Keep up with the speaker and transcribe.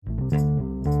Good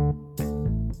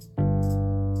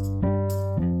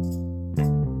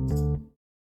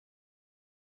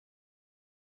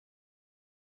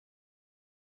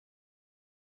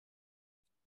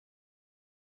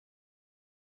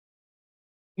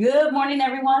morning,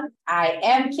 everyone. I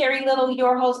am Carrie Little,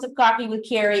 your host of Coffee with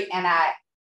Carrie, and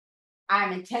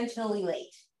I'm intentionally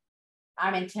late.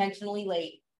 I'm intentionally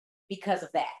late because of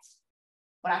that.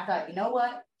 But I thought, you know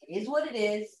what? It is what it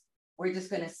is. We're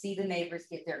just going to see the neighbors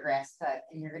get their grass cut,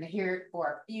 and you're going to hear it for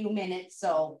a few minutes.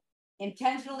 So,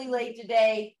 intentionally late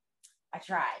today. I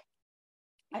tried.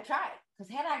 Because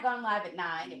had I gone live at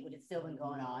 9, it would have still been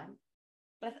going on.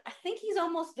 But I think he's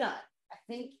almost done. I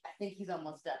think he's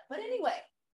almost done. But anyway.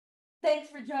 Thanks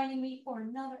for joining me for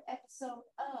another episode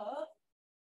of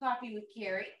Coffee with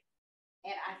Carrie.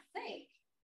 And I think,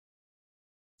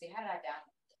 how did I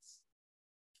download this?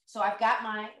 So I've got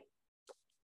my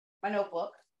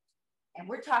notebook, and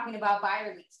we're talking about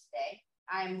buyer leads today.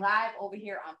 I am live over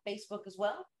here on Facebook as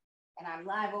well, and I'm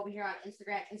live over here on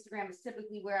Instagram. Instagram is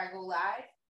typically where I go live.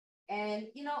 And,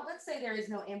 let's say there is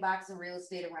no inbox in real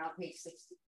estate around page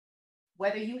 60.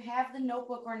 Whether you have the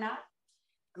notebook or not,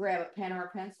 grab a pen or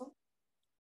a pencil.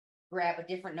 Grab a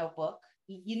different notebook.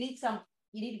 You need to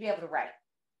be able to write.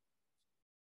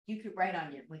 You could write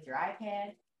with your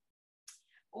iPad,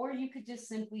 or you could just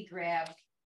simply grab a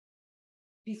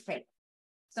piece of paper.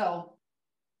 So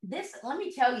let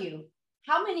me tell you,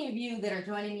 how many of you that are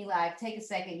joining me live, take a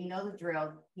second, you know the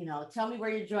drill, tell me where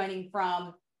you're joining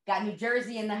from. Got New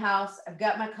Jersey in the house. I've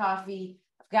got my coffee.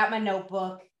 I've got my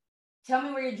notebook. Tell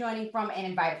me where you're joining from and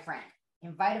invite a friend.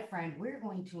 Invite a friend.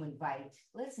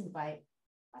 Let's invite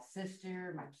my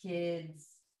sister, my kids,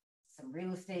 some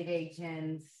real estate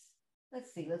agents.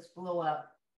 Let's see, let's blow up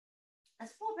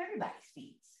everybody's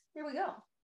feeds. Here we go.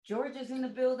 George is in the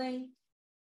building.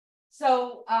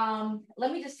 So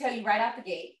let me just tell you right out the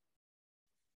gate.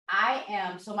 My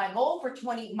goal for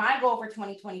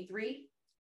 2023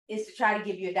 is to try to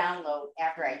give you a download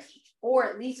after I teach, or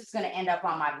at least it's going to end up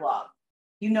on my blog.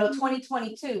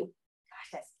 2022, gosh,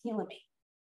 that's killing me.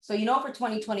 So, for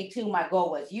 2022, my goal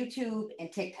was YouTube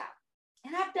and TikTok,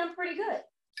 and I've done pretty good.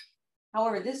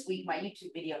 However, this week, my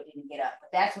YouTube video didn't get up,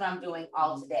 but that's what I'm doing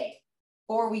all today.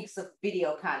 4 weeks of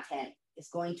video content is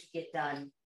going to get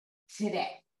done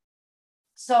today.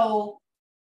 So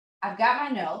I've got my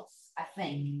notes. I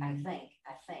think. I don't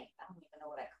even know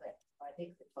what I clicked. Oh, I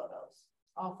did click photos,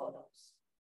 all photos.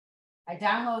 I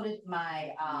downloaded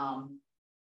my,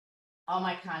 all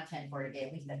my content for today.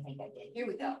 At least I think I did. Here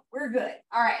we go. We're good.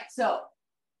 All right. So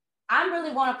I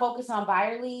really want to focus on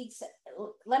buyer leads.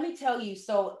 Let me tell you.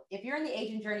 So if you're in the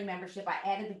Agent Journey membership, I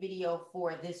added the video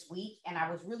for this week, and I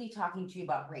was really talking to you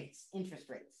about rates, interest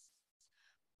rates.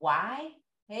 Why?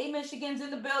 Hey, Michigan's in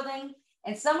the building.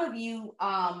 And some of you,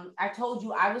 I told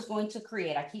you I was going to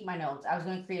create, I keep my notes, I was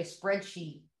going to create a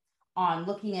spreadsheet on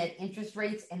looking at interest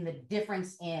rates and the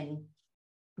difference in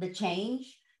the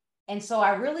change. And so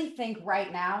I really think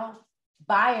right now,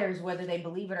 buyers, whether they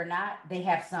believe it or not, they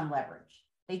have some leverage.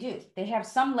 They do. They have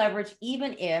some leverage,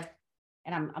 even if,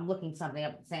 and I'm looking something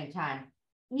up at the same time,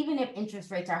 even if interest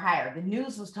rates are higher. The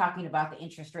news was talking about the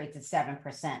interest rates at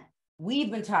 7%. We've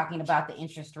been talking about the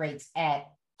interest rates at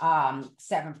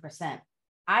 7%.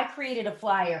 I created a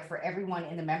flyer for everyone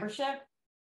in the membership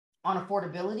on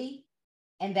affordability.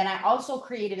 And then I also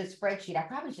created a spreadsheet. I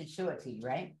probably should show it to you,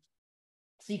 right?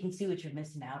 So you can see what you're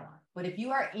missing out on. But if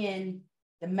you are in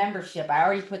the membership, I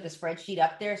already put the spreadsheet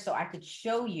up there so I could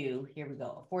show you. Here we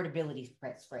go. Affordability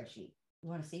spreadsheet. You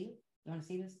want to see it? You want to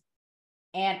see this?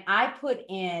 And I put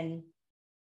in,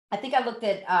 I think I looked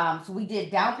at, so we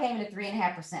did down payment at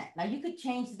 3.5%. Now you could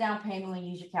change the down payment when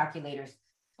you use your calculators,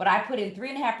 but I put in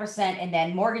 3.5% and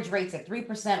then mortgage rates at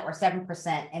 3% or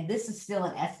 7%. And this is still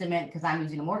an estimate because I'm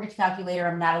using a mortgage calculator.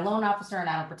 I'm not a loan officer and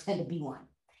I don't pretend to be one.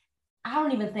 I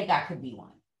don't even think I could be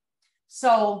one.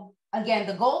 So again,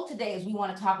 the goal today is we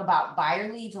want to talk about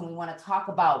buyer leads, and we want to talk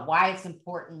about why it's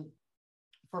important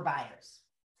for buyers.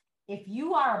 If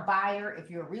you are a buyer,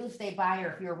 if you're a real estate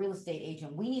buyer, if you're a real estate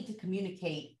agent, we need to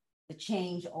communicate the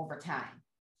change over time.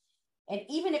 And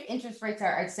even if interest rates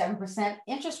are at 7%,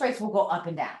 interest rates will go up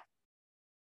and down.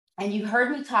 And you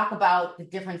heard me talk about the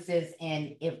differences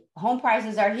in, if home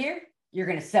prices are here, you're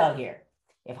going to sell here.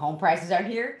 If home prices are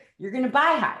here, you're going to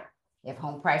buy higher. If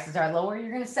home prices are lower,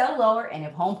 you're going to sell lower. And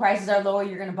if home prices are lower,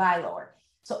 you're going to buy lower.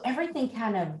 So everything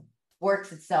kind of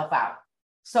works itself out.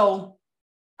 So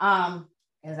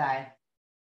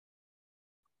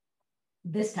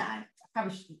this time,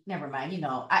 probably never mind,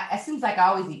 it seems like I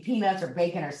always eat peanuts or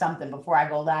bacon or something before I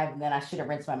go live, and then I should have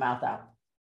rinsed my mouth out.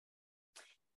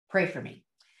 Pray for me.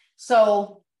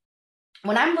 So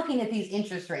when I'm looking at these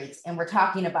interest rates and we're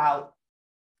talking about,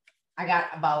 I got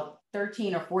about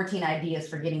 13 or 14 ideas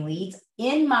for getting leads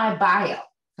in my bio.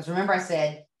 Because remember I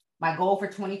said my goal for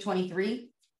 2023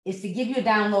 is to give you a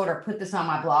download or put this on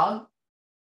my blog,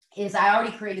 is I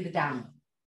already created the download.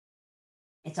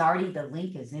 It's already, the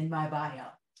link is in my bio.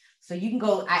 So you can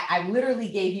go, I literally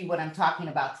gave you what I'm talking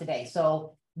about today.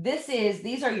 So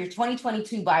these are your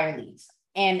 2022 buyer leads.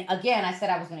 And again, I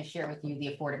said I was going to share with you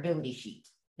the affordability sheet.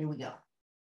 Here we go.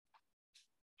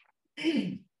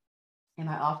 In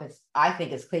my office, I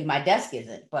think it's clean. My desk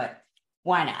isn't, but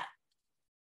why not?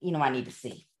 You know, I need to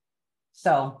see.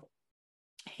 So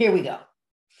here we go.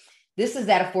 This is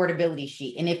that affordability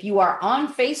sheet. And if you are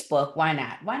on Facebook, why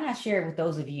not? Why not share it with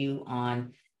those of you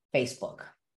on Facebook?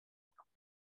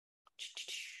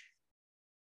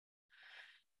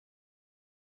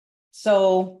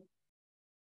 So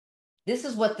this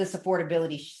is what this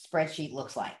affordability spreadsheet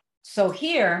looks like. So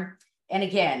here, and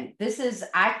again, this is,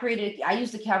 I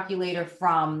used the calculator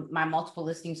from my multiple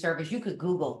listing service. You could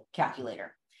Google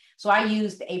calculator. So I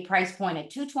used a price point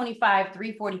at $225,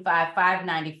 $345,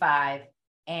 $595,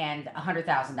 and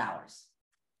 $100,000.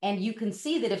 And you can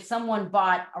see that if someone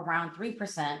bought around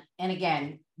 3%, and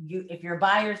again, if you're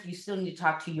buyers, you still need to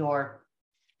talk to your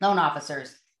loan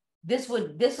officers. This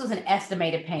was an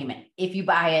estimated payment. If you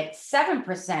buy at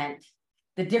 7%,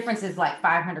 the difference is like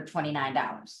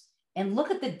 $529. And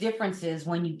look at the differences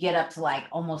when you get up to like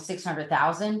almost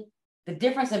 600,000. The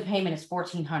difference in payment is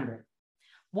 $1,400.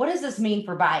 What does this mean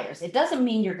for buyers? It doesn't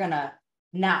mean you're gonna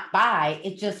not buy.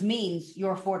 It just means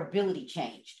your affordability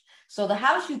changed. So the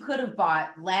house you could have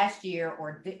bought last year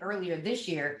or earlier this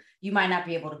year, you might not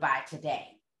be able to buy today.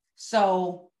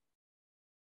 So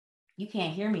you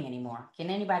can't hear me anymore. Can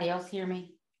anybody else hear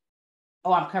me?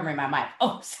 Oh, I'm covering my mic.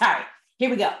 Oh, sorry. Here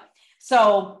we go.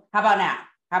 So how about now?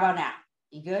 How about now?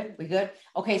 You good? We good?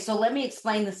 Okay, so let me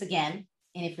explain this again.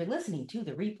 And if you're listening to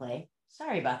the replay,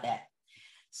 sorry about that.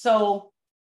 So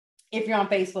if you're on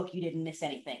Facebook, you didn't miss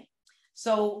anything.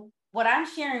 So what I'm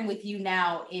sharing with you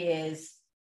now is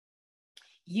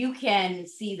you can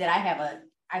see that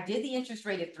I did the interest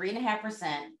rate at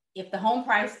 3.5%. If the home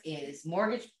price is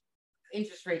mortgage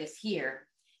interest rate is here,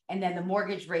 and then the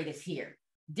mortgage rate is here.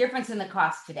 Difference in the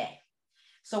cost today.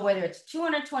 So whether it's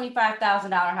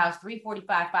 $225,000 house, $345,000,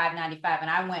 $595,000, and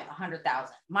I went $100,000.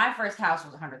 My first house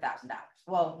was $100,000.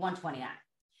 Well, $129,000,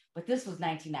 but this was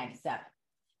 1997.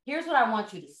 Here's what I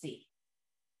want you to see: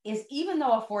 is even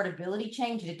though affordability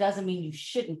changed, it doesn't mean you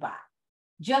shouldn't buy.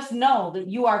 Just know that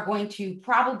you are going to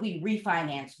probably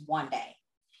refinance one day.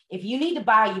 If you need to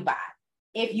buy, you buy.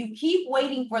 If you keep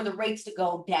waiting for the rates to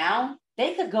go down,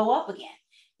 they could go up again.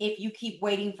 If you keep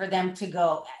waiting for them to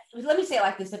go, let me say it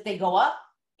like this: if they go up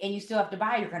and you still have to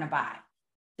buy, you're going to buy.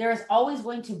 There is always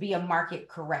going to be a market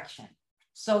correction.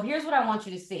 So here's what I want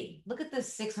you to see. Look at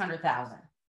this 600,000.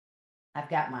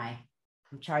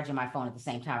 I'm charging my phone at the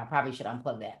same time. I probably should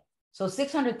unplug that. So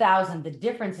 600,000, the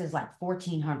difference is like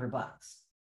 $1,400.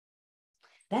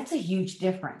 That's a huge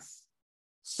difference.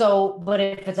 So, but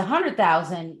if it's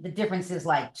 100,000, the difference is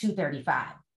like 235.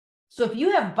 So if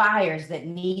you have buyers that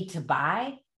need to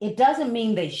buy, it doesn't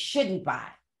mean they shouldn't buy.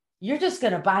 You're just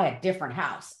going to buy a different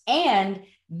house. And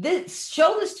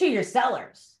show this to your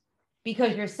sellers,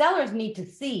 because your sellers need to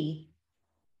see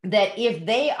that if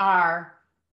they are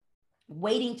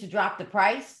waiting to drop the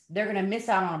price, they're going to miss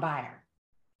out on a buyer.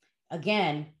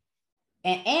 Again,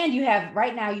 and you have,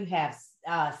 right now you have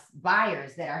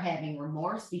buyers that are having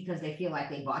remorse because they feel like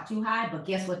they bought too high, but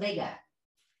guess what they got?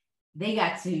 They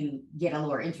got to get a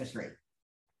lower interest rate.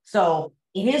 So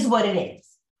it is what it is.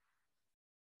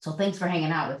 So thanks for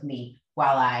hanging out with me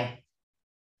while I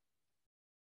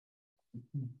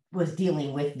was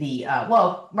dealing with the,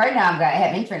 well, right now I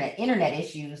have internet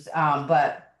issues,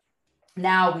 but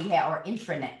now we have our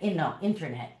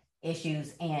intranet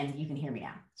issues, and you can hear me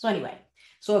now. So anyway,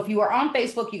 so if you are on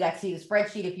Facebook, you got to see the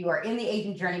spreadsheet. If you are in the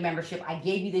Agent Journey membership, I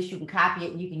gave you this. You can copy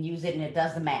it and you can use it, and it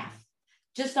does the math.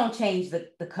 Just don't change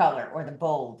the color or the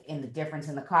bold in the difference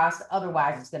in the cost.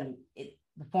 Otherwise,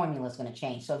 the formula is going to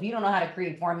change. So if you don't know how to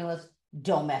create formulas,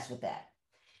 don't mess with that.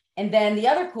 And then the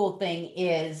other cool thing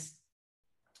is,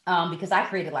 because I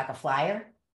created like a flyer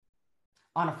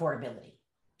on affordability.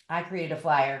 I created a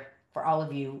flyer for all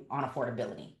of you on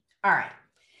affordability. All right.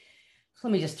 So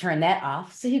let me just turn that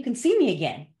off so you can see me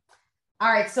again.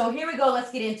 All right, so here we go.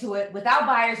 Let's get into it. Without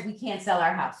buyers, we can't sell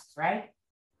our houses, right?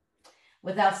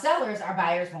 Without sellers, our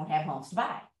buyers won't have homes to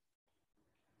buy.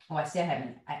 Oh, I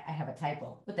have a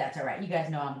typo, but that's all right. You guys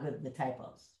know I'm good with the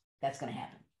typos. That's going to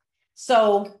happen.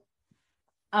 So,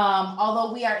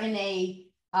 although we are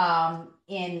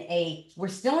we're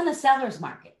still in the seller's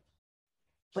market.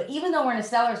 But even though we're in a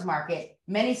seller's market,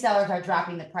 many sellers are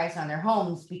dropping the price on their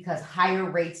homes because higher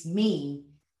rates mean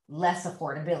less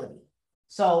affordability.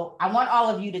 So I want all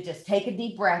of you to just take a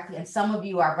deep breath. And some of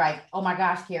you are like, oh my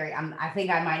gosh, Carrie, I think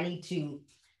I might need to,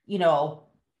 you know,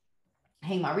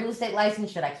 hang my real estate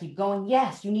license. Should I keep going?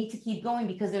 Yes, you need to keep going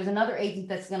because there's another agent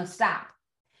that's going to stop.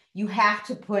 You have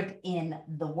to put in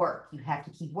the work. You have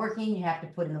to keep working. You have to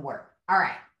put in the work. All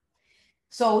right.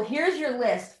 So here's your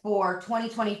list for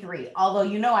 2023. Although,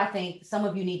 you know, I think some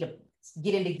of you need to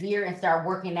get into gear and start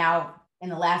working now in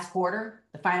the last quarter,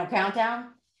 the final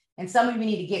countdown. And some of you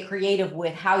need to get creative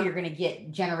with how you're going to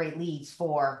generate leads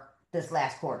for this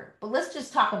last quarter. But let's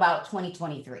just talk about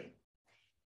 2023.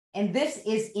 And this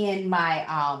is in my,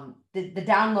 the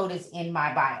download is in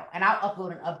my bio. And I'll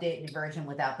upload an updated version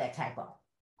without that typo.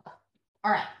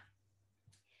 All right.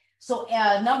 So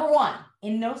number one,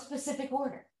 in no specific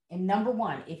order. In number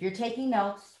one, if you're taking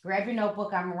notes, grab your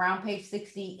notebook. I'm around page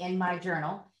 60 in my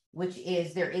journal, which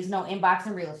is there is no inbox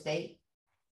in real estate.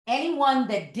 Anyone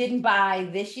that didn't buy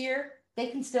this year, they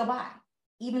can still buy,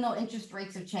 even though interest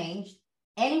rates have changed.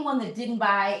 Anyone that didn't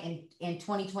buy in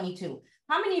 2022,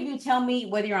 how many of you tell me,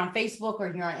 whether you're on Facebook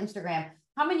or you're on Instagram,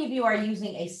 how many of you are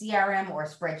using a CRM or a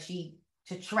spreadsheet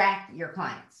to track your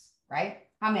clients, right?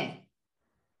 How many?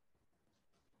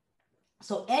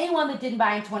 So anyone that didn't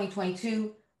buy in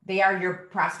 2022, they are your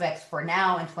prospects for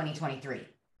now in 2023.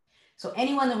 So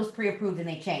anyone that was pre-approved and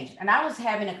they changed. And I was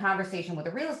having a conversation with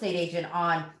a real estate agent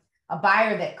on a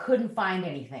buyer that couldn't find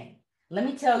anything. Let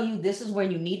me tell you, this is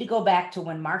when you need to go back to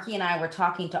when Marky and I were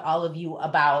talking to all of you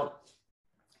about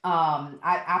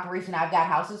Operation I've Got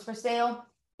Houses for Sale.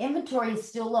 Inventory is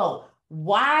still low.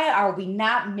 Why are we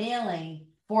not mailing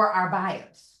for our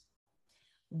buyers?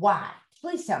 Why?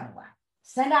 Please tell me why.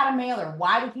 Send out a mailer.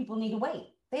 Why do people need to wait?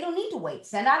 They don't need to wait.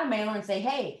 Send out a mailer and say,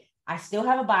 hey, I still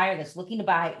have a buyer that's looking to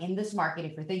buy in this market.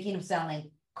 If you're thinking of selling,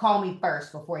 call me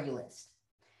first before you list.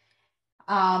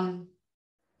 And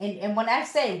when I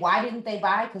say, why didn't they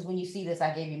buy? Because when you see this,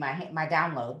 I gave you my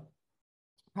download.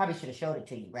 Probably should have showed it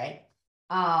to you, right?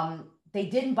 They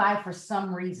didn't buy for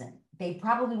some reason. They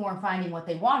probably weren't finding what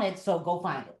they wanted, so go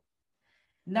find it.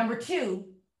 Number two,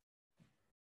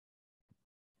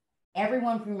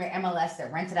 everyone from your MLS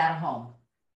that rented out a home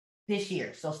this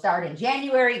year. So start in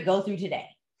January, go through today.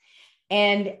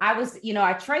 And I was, you know,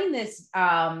 I trained this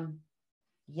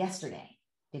yesterday.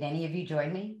 Did any of you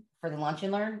join me for the Lunch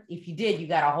and Learn? If you did, you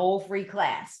got a whole free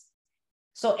class.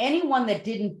 So anyone that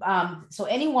didn't,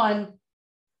 that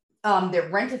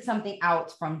rented something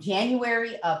out from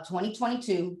January of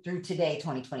 2022 through today,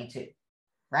 2022,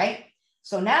 right?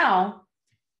 So now,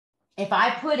 if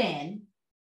I put in,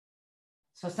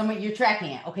 so some of you're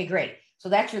tracking it. Okay, great. So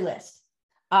that's your list.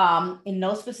 In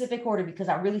no specific order, because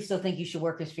I really still think you should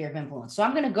work your sphere of influence. So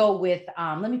I'm going to go with,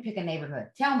 let me pick a neighborhood.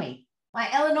 Tell me, my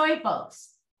Illinois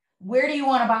folks, where do you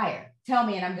want to buy her? Tell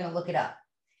me, and I'm going to look it up.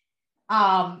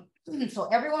 So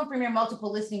everyone from your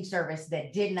multiple listing service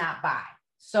that did not buy.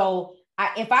 So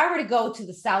if I were to go to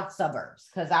the south suburbs,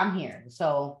 because I'm here.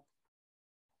 So,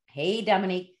 hey,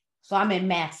 Dominique. So I'm in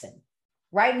Matteson.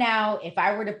 Right now, if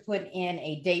I were to put in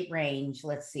a date range,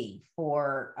 let's see,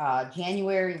 for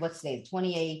January, what's today,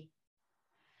 the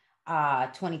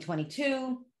 28th,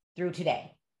 2022 through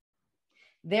today,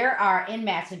 there are in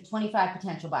Matteson 25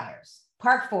 potential buyers.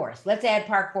 Park Forest, let's add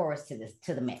Park Forest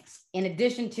to the mix. In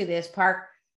addition to this, Park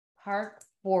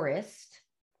Forest,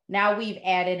 now we've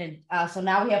added, so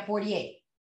now we have 48.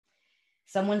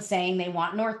 Someone's saying they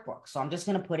want Northbrook, so I'm just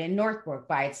going to put in Northbrook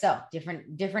by itself,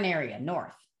 different area,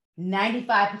 north.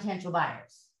 95 potential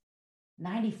buyers.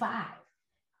 95.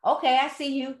 Okay, I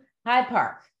see you. Hyde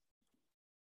Park.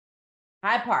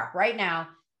 Hyde Park. Right now,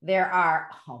 there are,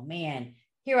 oh man,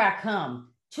 here I come.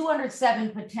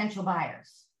 207 potential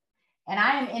buyers. And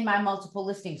I am in my multiple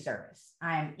listing service.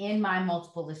 I am in my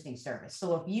multiple listing service.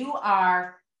 So if you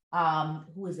are,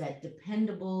 who is that?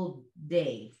 Dependable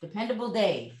Dave. Dependable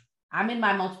Dave. I'm in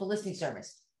my multiple listing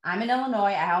service. I'm in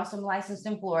Illinois. I also am licensed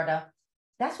in Florida.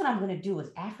 That's what I'm going to do is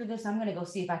after this, I'm going to go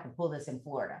see if I can pull this in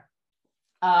Florida.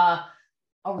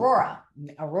 Aurora,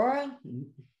 you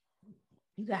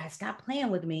guys stop playing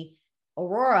with me.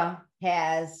 Aurora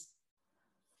has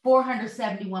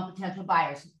 471 potential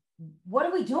buyers. What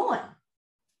are we doing?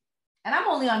 And I'm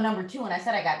only on number 2, and I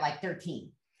said I got like 13.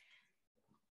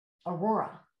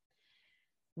 Aurora,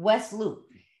 West Loop.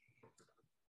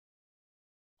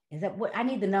 Is that what I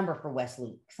need the number for West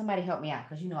Loop? Somebody help me out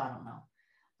because you know I don't know.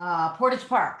 Portage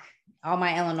Park, all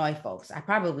my Illinois folks. I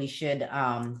probably should.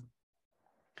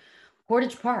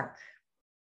 Portage Park,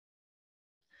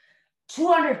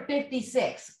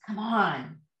 256. Come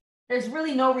on. There's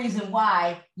really no reason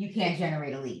why you can't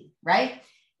generate a lead, right?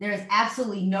 There is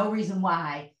absolutely no reason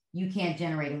why you can't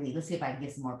generate a lead. Let's see if I can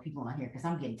get some more people on here because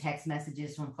I'm getting text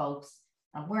messages from folks.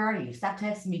 Where are you? Stop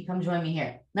texting me. Come join me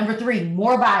here. Number 3,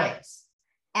 more buyers.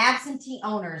 Absentee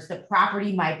owners, the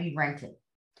property might be rented.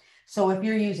 So if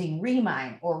you're using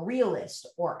Remine or Realist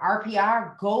or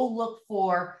RPR, go look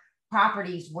for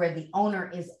properties where the owner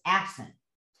is absent,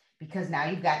 because now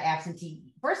you've got absentee.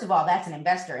 First of all, that's an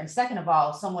investor. And second of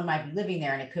all, someone might be living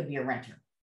there and it could be a renter.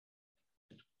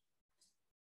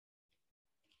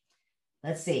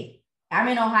 Let's see. I'm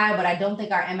in Ohio, but I don't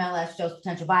think our MLS shows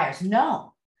potential buyers.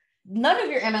 No, none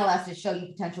of your MLSs show you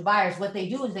potential buyers. What they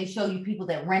do is they show you people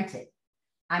that rent it.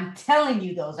 I'm telling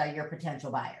you, those are your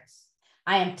potential buyers.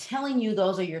 I am telling you,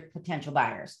 those are your potential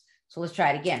buyers. So let's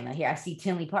try it again. Now here I see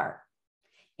Tinley Park.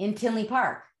 In Tinley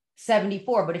Park,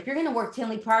 74. But if you're going to work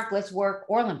Tinley Park, let's work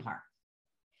Orland Park.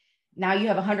 Now you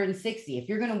have 160. If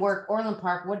you're going to work Orland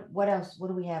Park, what else? What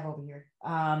do we have over here?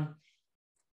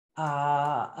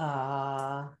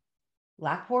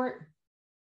 Lockport.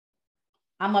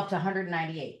 I'm up to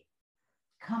 198.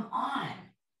 Come on.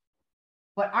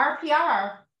 But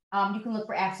RPR, you can look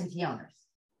for absentee owners.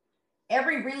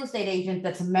 Every real estate agent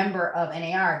that's a member of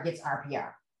NAR gets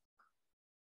RPR.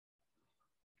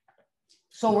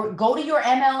 So go to your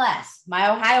MLS,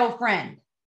 my Ohio friend.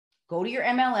 Go to your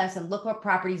MLS and look up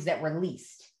properties that were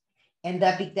leased. And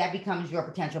that becomes your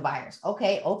potential buyers.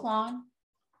 Okay, Oak Lawn.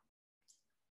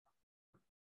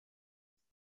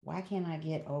 Why can't I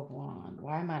get Oak Lawn?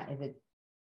 Why am I,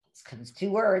 it's because it's 2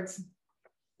 words.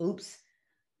 Oops.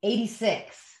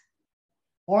 86.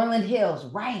 Orland Hills,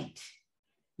 right.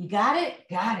 You got it?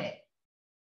 Got it.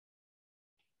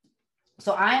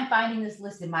 So I am finding this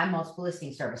list in my multiple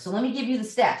listing service. So let me give you the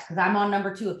steps because I'm on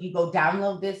number 2. If you go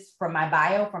download this from my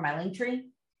bio, from my link tree.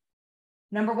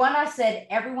 Number 1, I said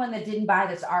everyone that didn't buy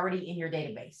that's already in your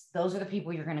database. Those are the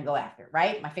people you're going to go after,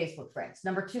 right? My Facebook friends.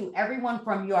 Number 2, everyone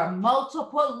from your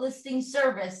multiple listing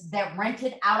service that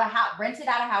rented out a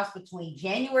house between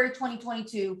January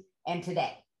 2022 and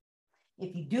today.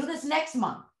 If you do this next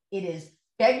month, it is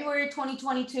February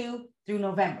 2022 through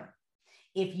November.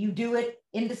 If you do it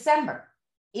in December,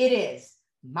 it is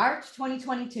March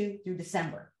 2022 through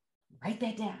December. Write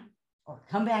that down or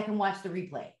come back and watch the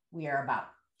replay. We are about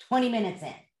 20 minutes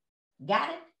in. Got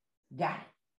it? Got it.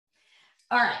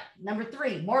 All right. Number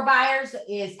 3, more buyers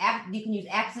is you can use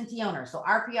absentee owner. So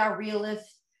RPR, Realist,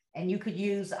 and you could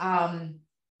use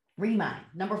Remine.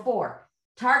 Number 4,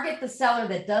 target the seller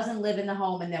that doesn't live in the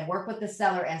home and then work with the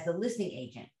seller as the listing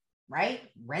agent, right?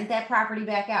 Rent that property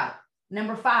back out.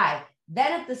 Number 5,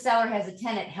 then if the seller has a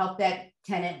tenant, help that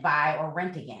tenant buy or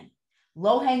rent again.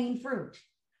 Low-hanging fruit.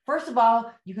 First of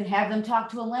all, you can have them talk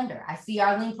to a lender. I see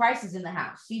Arlene Price is in the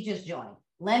house. She just joined.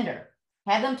 Lender.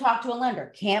 Have them talk to a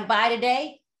lender. Can't buy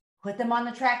today? Put them on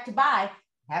the track to buy.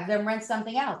 Have them rent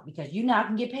something out because you now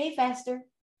can get paid faster.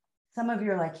 Some of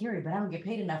you are like, Carrie, but I don't get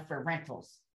paid enough for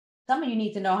rentals. Some of you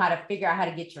need to know how to figure out how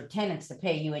to get your tenants to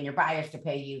pay you and your buyers to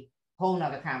pay you. Whole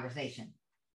nother conversation.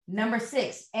 Number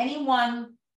 6,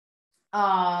 anyone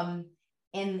any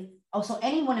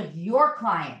one of your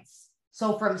clients.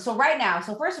 So right now,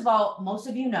 so first of all, most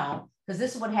of you know, because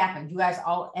this is what happened. You guys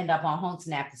all end up on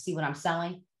HomeSnap to see what I'm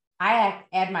selling. I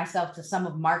add myself to some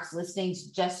of Mark's listings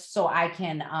just so I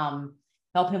can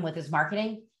help him with his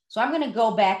marketing. So I'm going to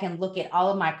go back and look at all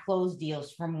of my closed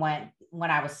deals from when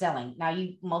I was selling. Now,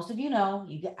 most of you know,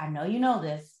 I know you know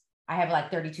this. I have like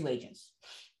 32 agents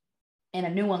and a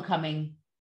new one coming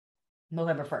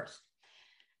November 1st.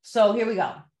 So here we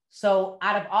go. So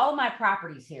out of all of my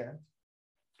properties here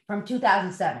from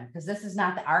 2007, because this is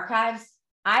not the archives,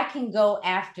 I can go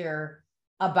after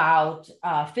about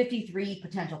 53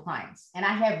 potential clients. And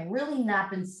I have really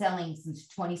not been selling since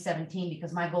 2017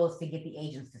 because my goal is to get the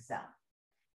agents to sell.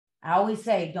 I always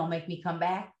say, don't make me come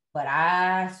back, but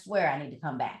I swear I need to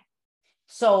come back.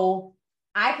 So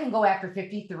I can go after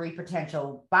 53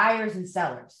 potential buyers and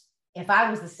sellers. If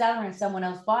I was the seller and someone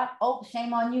else bought, oh,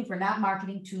 shame on you for not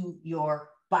marketing to your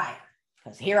buyer,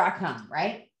 because here I come,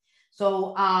 right?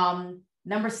 So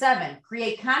number 7,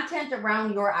 create content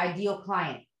around your ideal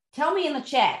client. Tell me in the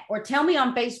chat or tell me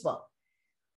on Facebook,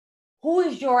 who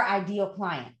is your ideal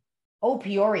client? Oh,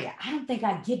 Peoria. I don't think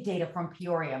I get data from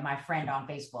Peoria, my friend on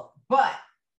Facebook, but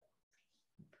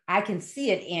I can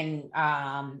see it in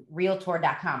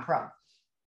Realtor.com Pro.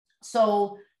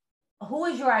 So who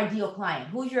is your ideal client?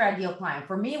 Who's your ideal client?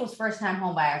 For me, it was first-time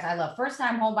home buyers. I love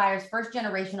first-time home buyers,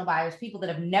 first-generational buyers, people that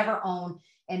have never owned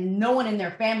and no one in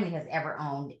their family has ever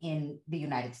owned in the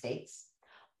United States,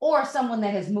 or someone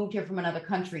that has moved here from another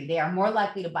country. They are more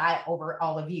likely to buy over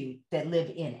all of you that live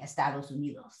in Estados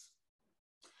Unidos.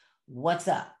 What's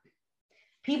up?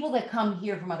 People that come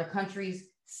here from other countries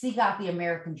seek out the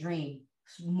American dream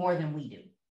more than we do.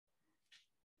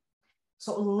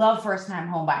 So love first-time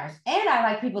home buyers. And I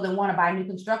like people that want to buy new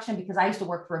construction because I used to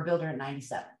work for a builder in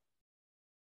 97.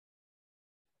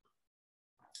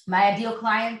 My ideal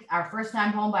clients are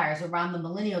first-time home buyers around the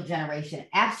millennial generation.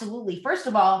 Absolutely. First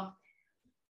of all,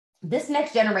 this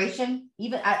next generation,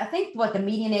 even I think what the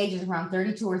median age is around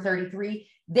 32 or 33,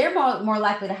 they're more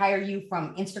likely to hire you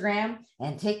from Instagram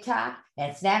and TikTok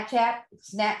and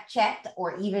Snapchat,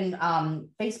 or even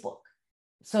Facebook.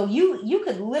 So you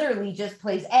could literally just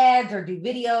place ads or do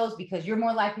videos because you're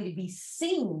more likely to be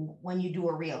seen when you do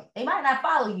a reel. They might not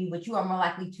follow you, but you are more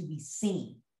likely to be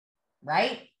seen,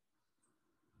 right?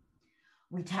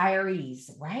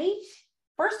 Retirees, right?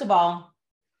 First of all,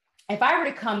 if I were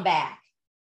to come back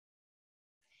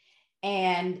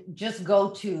and just go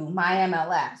to my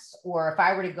MLS, or if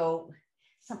I were to go,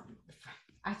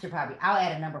 I'll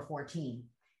add a number 14.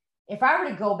 If I were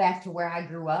to go back to where I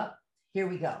grew up, here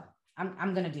we go.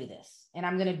 I'm going to do this, and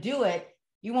I'm going to do it.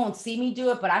 You won't see me do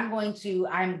it, but I'm going to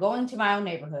my own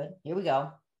neighborhood. Here we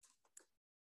go.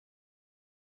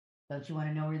 Don't you want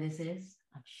to know where this is?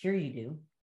 I'm sure you do.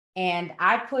 And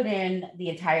I put in the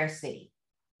entire city.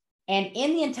 And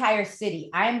in the entire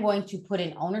city, I'm going to put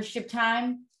in ownership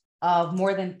time of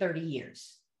more than 30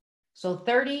 years. So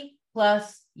 30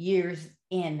 plus years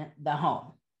in the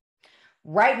home.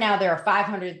 Right now, there are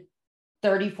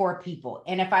 534 people.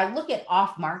 And if I look at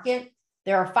off market,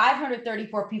 there are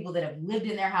 534 people that have lived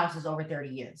in their houses over 30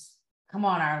 years. Come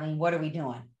on, Arlene, what are we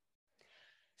doing?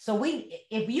 So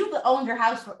if you've owned your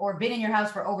house or been in your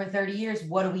house for over 30 years,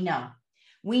 what do we know?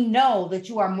 We know that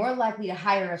you are more likely to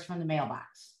hire us from the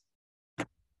mailbox.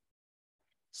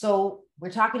 So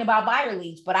we're talking about buyer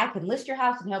leads, but I can list your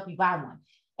house and help you buy one.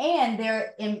 And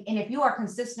if you are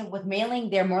consistent with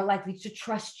mailing, they're more likely to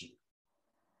trust you.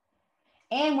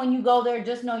 And when you go there,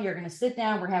 just know you're going to sit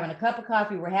down. We're having a cup of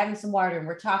coffee. We're having some water, and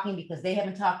we're talking because they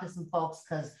haven't talked to some folks,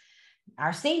 because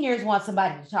our seniors want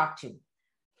somebody to talk to.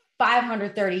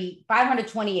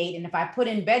 528. And if I put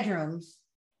in bedrooms,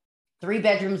 3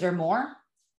 bedrooms or more,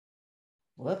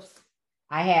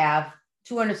 I have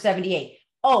 278.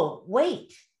 Oh,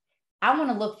 wait, I want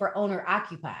to look for owner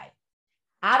occupied.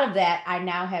 Out of that, I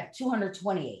now have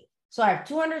 228. So I have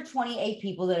 228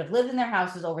 people that have lived in their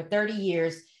houses over 30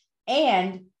 years,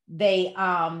 and they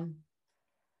have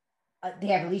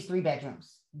at least 3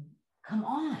 bedrooms. Come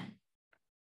on.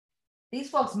 These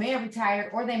folks may have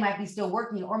retired, or they might be still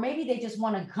working, or maybe they just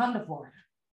want to come to Florida.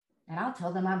 And I'll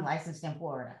tell them I'm licensed in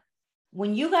Florida.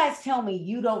 When you guys tell me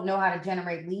you don't know how to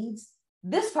generate leads,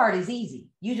 this part is easy.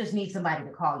 You just need somebody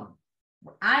to call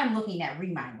you. I'm looking at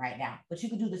Remind right now, but you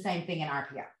can do the same thing in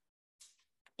RPR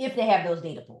if they have those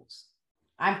data pools.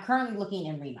 I'm currently looking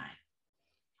in Remind.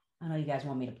 I know you guys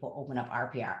want me to open up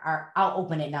RPR. I'll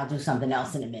open it and I'll do something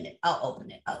else in a minute. I'll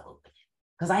open it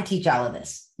because I teach all of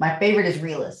this. My favorite is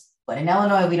Realist, but in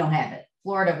Illinois, we don't have it.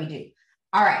 Florida, we do.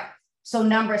 All right. So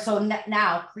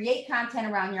now create content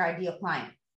around your ideal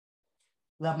client.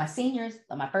 Love my seniors,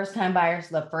 love my first-time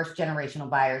buyers, love first-generational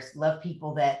buyers, love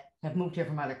people that have moved here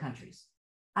from other countries.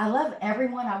 I love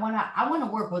everyone. I want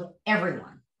to work with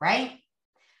everyone, right?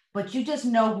 But you just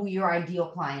know who your ideal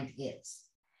client is.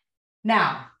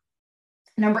 Now,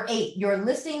 number 8, your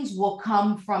listings will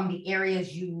come from the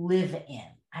areas you live in.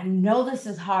 I know this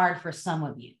is hard for some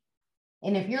of you.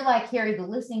 And if you're like, Carrie, the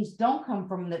listings don't come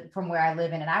from where I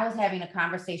live in. And I was having a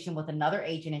conversation with another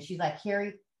agent, and she's like,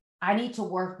 Carrie, I need to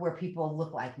work where people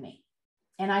look like me.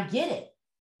 And I get it.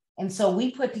 And so we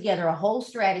put together a whole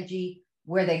strategy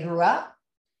where they grew up,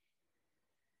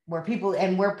 where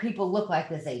people look like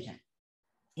this agent.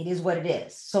 It is what it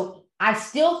is. So I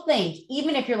still think,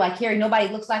 even if you're like, Carrie, nobody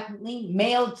looks like me,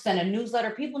 mail, send a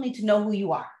newsletter, people need to know who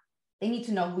you are. They need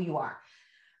to know who you are.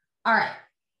 All right.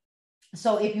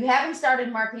 So if you haven't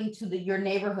started marketing to your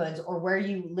neighborhoods or where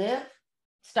you live,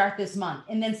 start this month.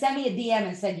 And then send me a DM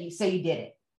and say you did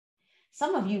it.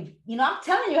 Some of you, I'm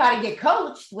telling you how to get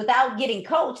coached without getting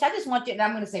coached. I just want you, and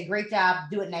I'm going to say, great job,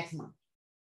 do it next month.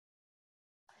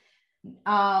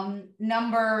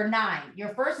 Number 9,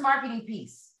 your first marketing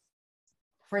piece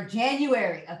for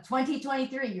January of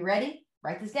 2023. You ready?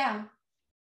 Write this down.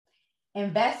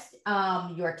 Invest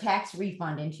your tax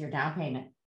refund into your down payment.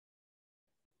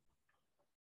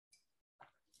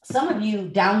 Some of you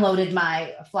downloaded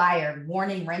my flyer,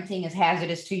 Warning, Renting is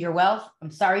Hazardous to Your Wealth.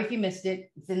 I'm sorry if you missed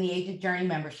it. It's in the Agent Journey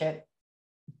membership,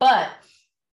 but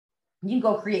you can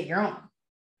go create your own.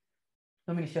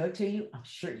 Want me to show it to you? I'm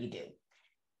sure you do.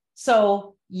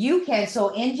 So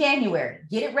in January,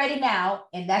 get it ready now.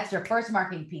 And that's your first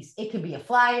marketing piece. It could be a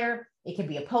flyer. It could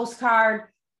be a postcard.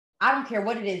 I don't care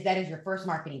what it is. That is your first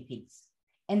marketing piece.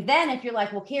 And then if you're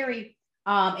like, well, Carrie,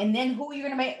 and then who are you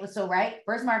going to make? So, right,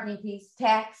 first marketing piece,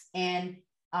 tax, and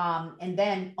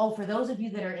then, oh, for those of you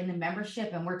that are in the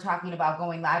membership and we're talking about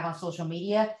going live on social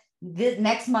media, this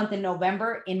next month in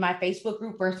November in my Facebook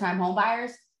group, First Time Home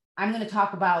Buyers, I'm going to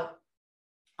talk about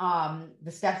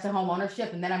the steps to home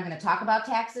ownership, and then I'm going to talk about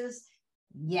taxes.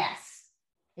 Yes.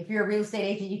 If you're a real estate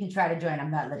agent, you can try to join.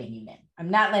 I'm not letting you in.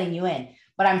 I'm not letting you in,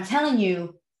 but I'm telling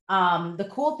you, the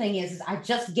cool thing is I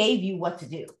just gave you what to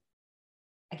do.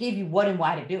 I gave you what and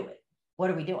why to do it. What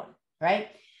are we doing? Right?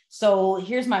 So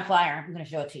here's my flyer. I'm going to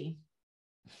show it to you.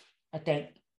 I think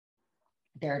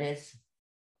there it is.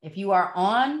 If you are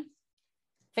on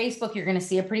Facebook, you're going to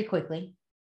see it pretty quickly.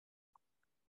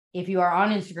 If you are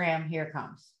on Instagram, here it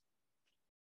comes.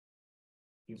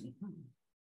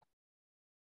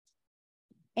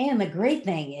 And the great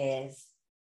thing is,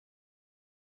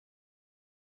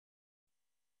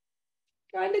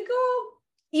 trying to go.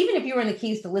 Even if you were in the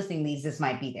keys to listing these, this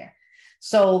might be there.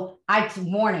 So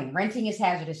warning, renting is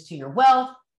hazardous to your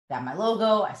wealth. Got my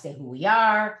logo. I say who we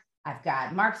are. I've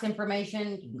got Mark's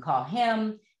information. You can call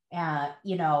him.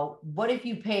 You know, what if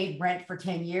you paid rent for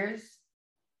 10 years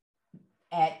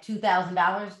at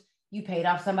 $2,000? You paid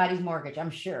off somebody's mortgage.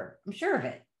 I'm sure of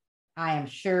it. I am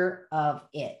sure of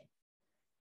it.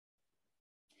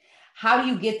 How do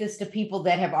you get this to people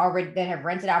that have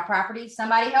rented out properties?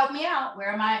 Somebody help me out.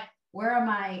 Where are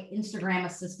my Instagram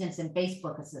assistants and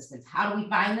Facebook assistants? How do we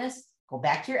find this? Go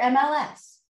back to your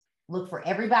MLS. Look for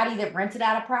everybody that rented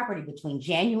out a property between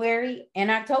January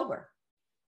and October.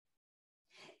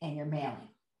 And you're mailing.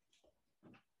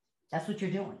 That's what you're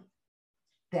doing.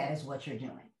 That is what you're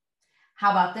doing.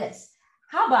 How about this?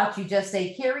 How about you just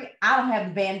say, Carrie, I don't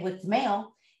have the bandwidth to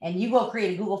mail, and you go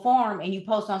create a Google form and you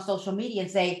post on social media and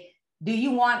say, do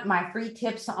you want my free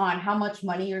tips on how much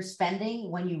money you're spending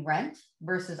when you rent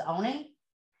versus owning?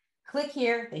 Click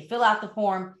here. They fill out the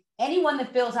form. Anyone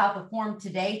that fills out the form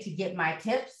today to get my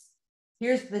tips,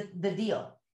 here's the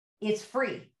deal. It's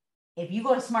free. If you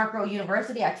go to Smart Grow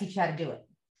University, I teach you how to do it.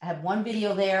 I have one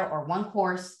video there or one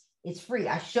course. It's free.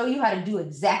 I show you how to do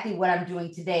exactly what I'm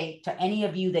doing today to any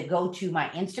of you that go to my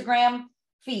Instagram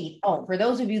feed. Oh, for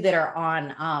those of you that are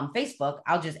on Facebook,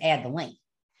 I'll just add the link.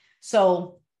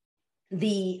 So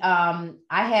I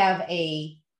have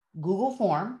a Google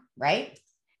form, right,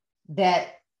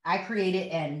 that I created,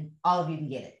 and all of you can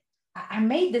get it. I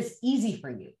made this easy for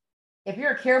you. If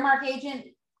you're a Caremark agent,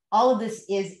 all of this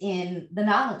is in the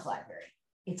knowledge library.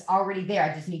 It's already there.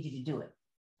 I just need you to do it.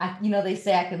 They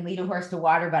say I can lead a horse to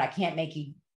water, but I can't make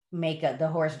you the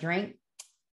horse drink.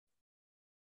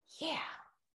 Yeah.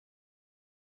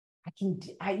 I can,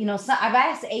 I've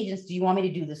asked agents, do you want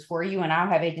me to do this for you? And I'll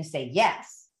have agents say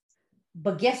yes.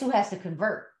 But guess who has to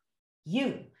convert?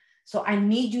 You. So I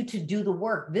need you to do the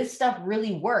work. This stuff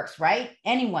really works, right?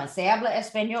 Anyone, se habla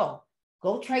español.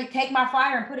 Go take my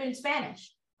flyer and put it in Spanish.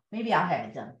 Maybe I'll have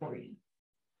it done for you.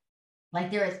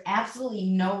 Like, there is absolutely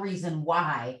no reason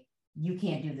why you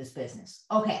can't do this business.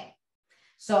 Okay.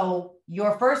 So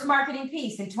your first marketing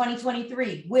piece in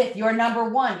 2023 with your number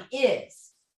one is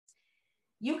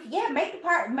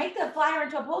make the flyer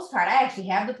into a postcard. I actually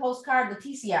have the postcard.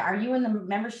 Leticia, are you in the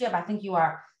membership? I think you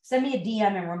are. Send me a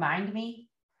DM and remind me,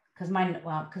 because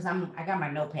I got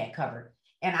my notepad covered,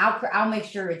 and I'll make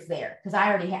sure it's there, because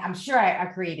I'm sure I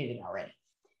created it already.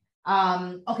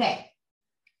 Okay.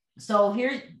 So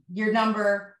here's your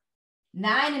number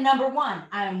 9 and number 1.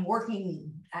 I'm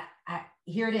working.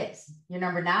 Here it is. Your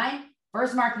number 9,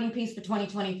 first marketing piece for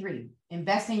 2023.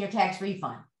 Invest in your tax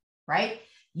refund, right?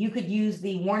 You could use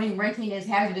the warning, renting is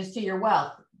hazardous to your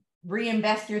wealth.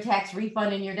 Reinvest your tax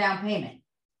refund in your down payment.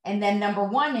 And then number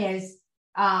 2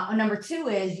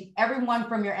 is everyone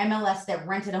from your MLS that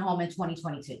rented a home in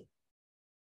 2022.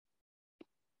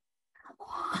 Come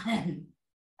on.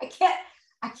 I can't,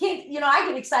 I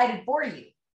get excited for you.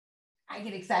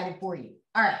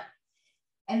 All right.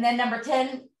 And then number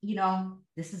 10,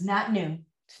 this is not new.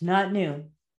 It's not new.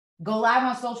 Go live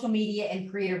on social media and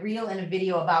create a reel and a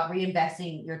video about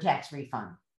reinvesting your tax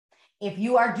refund. If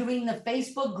you are doing the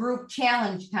Facebook group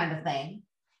challenge kind of thing,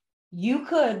 you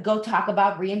could go talk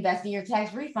about reinvesting your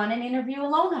tax refund and interview a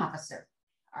loan officer.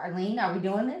 Arlene, are we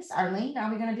doing this? Arlene,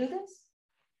 are we going to do this?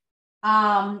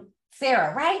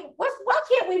 Sarah, right? Why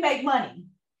can't we make money?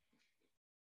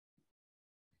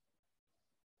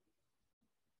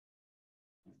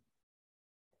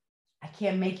 I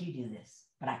can't make you do this,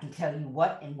 but I can tell you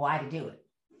what and why to do it.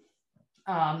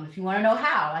 If you want to know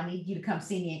how, I need you to come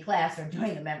see me in class or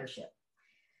join the membership.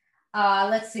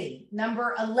 Let's see.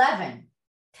 Number 11,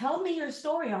 tell me your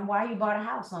story on why you bought a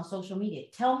house on social media.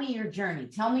 Tell me your journey.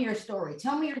 Tell me your story.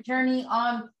 Tell me your journey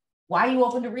on why you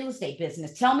opened a real estate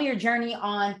business. Tell me your journey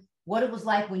on what it was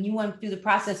like when you went through the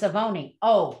process of owning.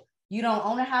 Oh, you don't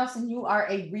own a house and you are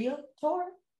a realtor?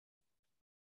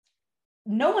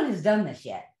 No one has done this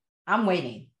yet. I'm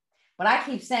waiting. But I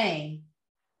keep saying,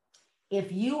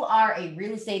 if you are a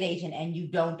real estate agent and you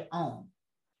don't own,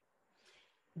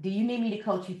 do you need me to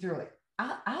coach you through it?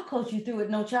 I'll coach you through it,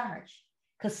 no charge.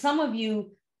 Because some of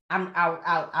you,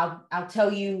 I'll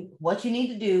tell you what you need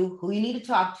to do, who you need to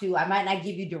talk to. I might not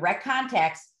give you direct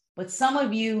contacts, but some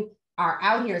of you are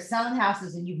out here selling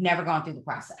houses and you've never gone through the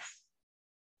process.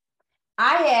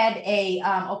 I had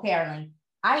okay,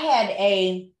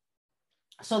 Arlene,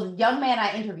 so the young man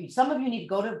I interviewed, some of you need to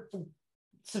go to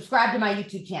subscribe to my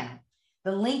YouTube channel.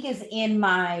 The link is in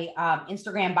my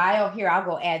Instagram bio here. I'll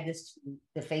go add this to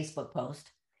the Facebook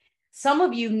post. Some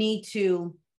of you need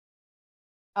to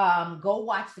go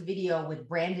watch the video with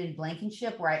Brandon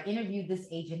Blankenship where I interviewed this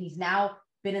agent. He's now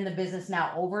been in the business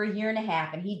now over 1.5 years,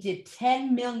 and he did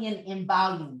 10 million in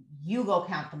volume. You go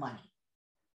count the money.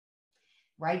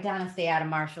 Write down and stay out of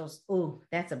Marshall's. Ooh,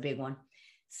 that's a big one.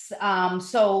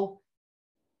 So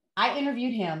I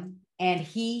interviewed him, and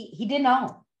he didn't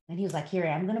own. And he was like, Carrie,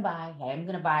 I'm going to buy. Hey, I'm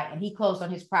going to buy. And he closed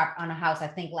on on a house, I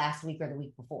think last week or the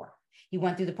week before. He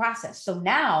went through the process. So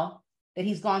now that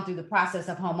he's gone through the process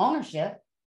of home ownership,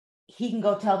 he can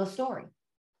go tell the story.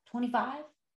 25,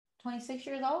 26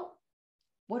 years old.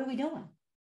 What are we doing?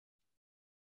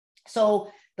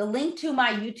 So the link to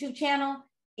my YouTube channel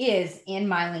is in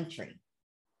my link tree.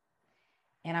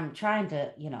 And I'm trying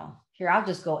to, here, I'll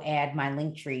just go add my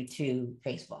link tree to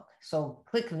Facebook. So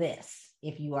click this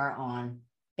if you are on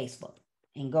Facebook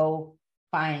and go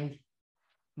find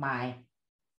my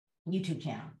YouTube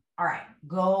channel. All right,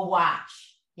 go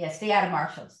watch. Yeah, stay out of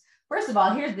Marshall's. First of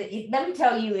all, let me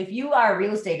tell you, if you are a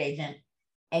real estate agent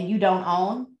and you don't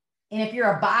own, and if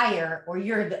you're a buyer or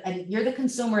you're the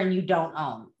consumer and you don't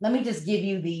own, let me just give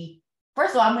you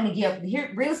first of all, I'm going to give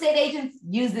here, real estate agents,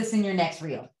 use this in your next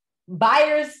reel.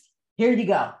 Buyers, here you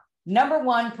go. Number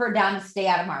 1, per dime, stay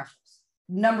out of Marshall's.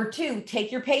 Number 2,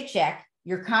 take your paycheck,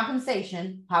 your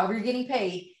compensation, however you're getting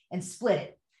paid, and split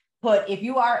it.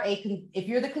 If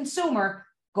you're the consumer,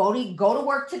 go to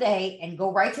work today and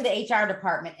go right to the HR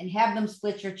department and have them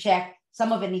split your check.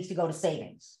 Some of it needs to go to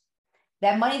savings.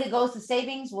 That money that goes to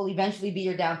savings will eventually be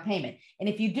your down payment. And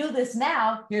if you do this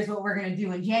now, here's what we're going to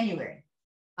do in January.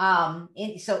 Let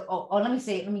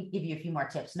me give you a few more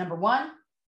tips. Number 1,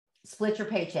 split your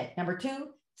paycheck. Number 2,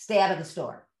 stay out of the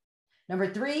store.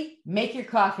 Number 3, make your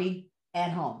coffee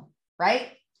at home, right?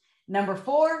 Number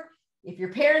 4, if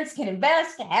your parents can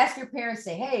invest, ask your parents,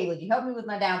 say, hey, would you help me with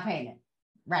my down payment?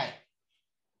 Right.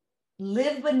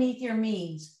 Live beneath your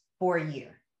means for a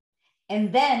year.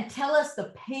 And then tell us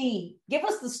the pain. Give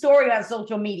us the story on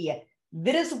social media.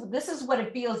 This is what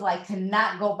it feels like to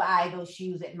not go buy those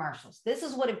shoes at Marshall's. This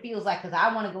is what it feels like because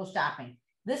I want to go shopping.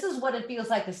 This is what it feels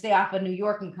like to stay off of New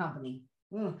York and Company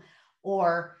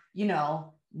or,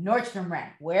 Nordstrom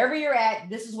Rack. Wherever you're at,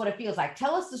 this is what it feels like.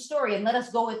 Tell us the story and let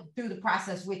us go through the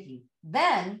process with you.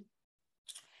 Then,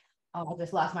 I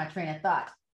just lost my train of thought.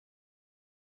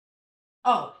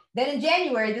 Then in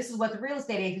January, this is what the real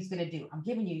estate agent's going to do. I'm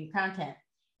giving you your content.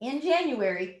 In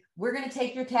January, we're going to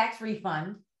take your tax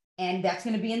refund, and that's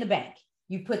going to be in the bank.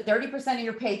 You put 30% of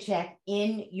your paycheck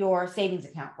in your savings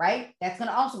account, right? That's going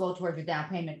to also go towards your down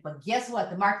payment. But guess what?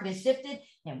 The market has shifted,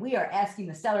 and we are asking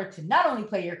the seller to not only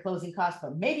pay your closing costs,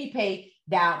 but maybe pay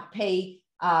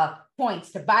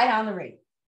points to buy down the rate.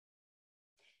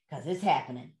 Because it's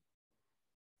happening.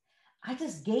 I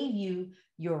just gave you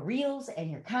your reels and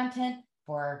your content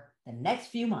for the next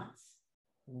few months.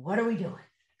 What are we doing?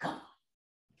 Come on.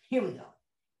 Here we go.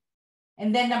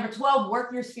 And then number 12,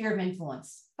 work your sphere of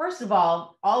influence. First of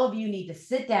all of you need to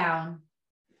sit down.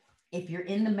 If you're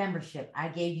in the membership, I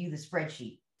gave you the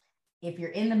spreadsheet. If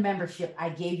you're in the membership, I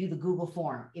gave you the Google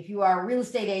form. If you are a real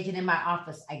estate agent in my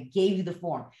office, I gave you the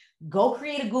form. Go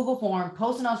create a Google form,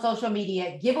 post it on social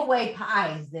media, give away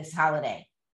pies this holiday.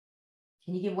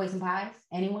 Can you give away some pies?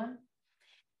 Anyone?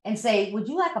 And say, would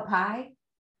you like a pie?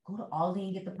 Go to Aldi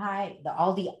and get the pie. The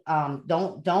Aldi,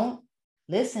 don't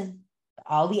listen. The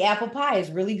Aldi apple pie is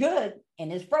really good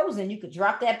and it's frozen. You could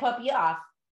drop that puppy off.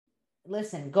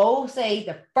 Listen, go say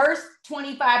the first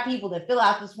 25 people that fill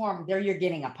out this form, you're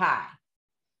getting a pie.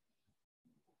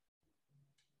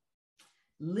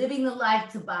 Living the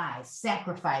life to buy,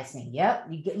 sacrificing. Yep.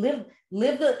 You get, live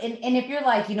the, and if you're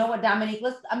like, you know what, Dominique,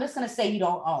 I'm just going to say you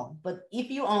don't own, but if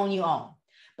you own, you own.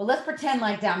 But let's pretend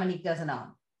like Dominique doesn't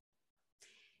own.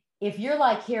 If you're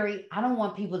like, Carrie, I don't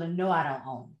want people to know I don't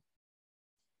own.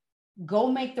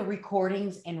 Go make the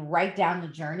recordings and write down the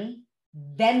journey,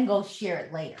 then go share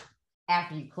it later.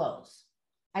 after you close.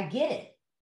 I get it.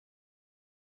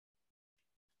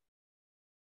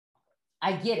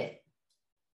 I get it.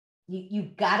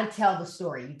 You've got to tell the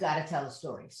story. You've got to tell the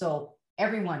story. So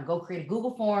everyone, go create a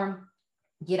Google form,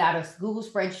 get out a Google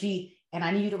spreadsheet, and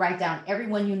I need you to write down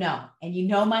everyone you know. And you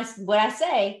know what I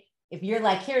say. If you're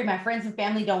like, Carrie, my friends and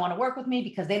family don't want to work with me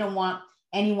because they don't want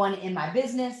anyone in my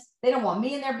business. They don't want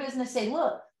me in their business. Say,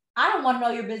 look, I don't want to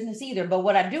know your business either. But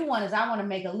what I do want is I want to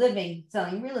make a living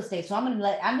selling real estate. So I'm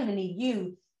going to need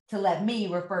you to let me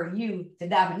refer you to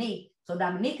Dominique. So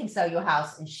Dominique can sell your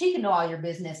house and she can know all your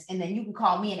business. And then you can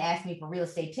call me and ask me for real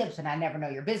estate tips. And I never know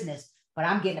your business, but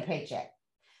I'm getting a paycheck.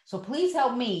 So please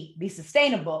help me be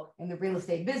sustainable in the real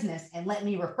estate business and let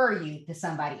me refer you to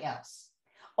somebody else.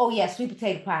 Oh yeah, sweet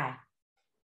potato pie.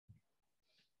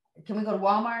 Can we go to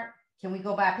Walmart? Can we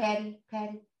go buy patty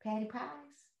pies?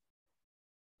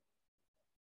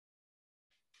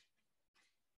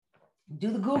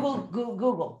 Do the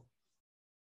Google.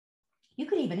 You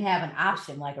could even have an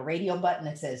option like a radio button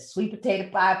that says sweet potato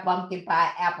pie, pumpkin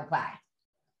pie, apple pie.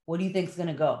 What do you think is going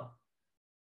to go?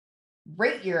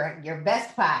 Rate your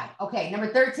best pie. Okay,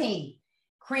 number 13,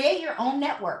 create your own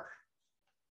network.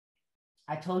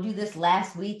 I told you this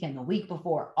last week and the week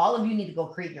before. All of you need to go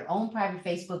create your own private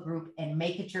Facebook group and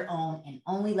make it your own and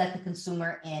only let the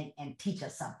consumer in and teach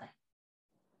us something.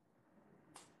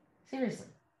 Seriously.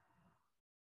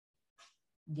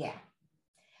 Yeah.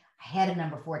 I had a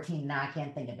number 14. Now I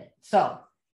can't think of it. So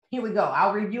here we go.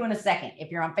 I'll review in a second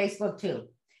if you're on Facebook too.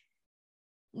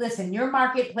 Listen, your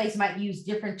marketplace might use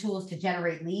different tools to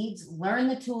generate leads. Learn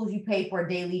the tools you pay for a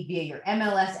daily via your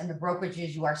MLS and the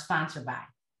brokerages you are sponsored by.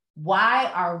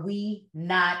 Why are we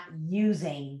not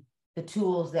using the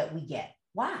tools that we get?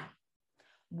 Why?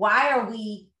 Why are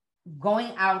we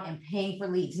going out and paying for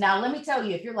leads? Now, let me tell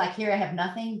you, if you're like, here, I have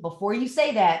nothing, before you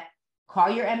say that, call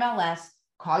your MLS,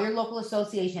 call your local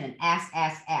association and ask.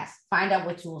 Find out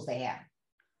what tools they have.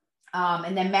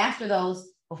 And then master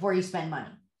those before you spend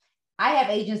money. I have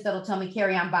agents that'll tell me,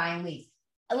 Carrie, I'm buying leads.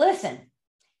 Listen,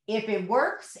 if it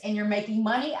works and you're making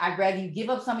money, I'd rather you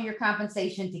give up some of your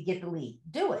compensation to get the lead.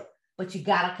 Do it. But you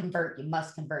got to convert. You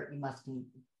must convert. You must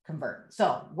convert.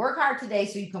 So work hard today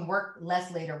so you can work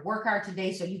less later. Work hard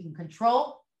today so you can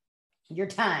control your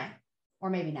time.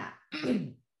 Or maybe not.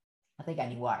 I think I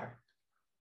need water.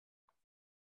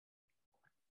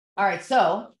 All right.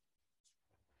 So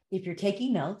if you're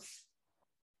taking notes,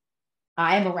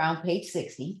 I am around page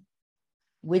 60,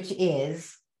 which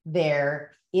is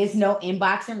there is no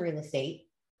inbox in real estate.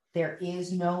 There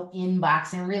is no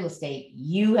inbox in real estate.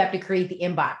 You have to create the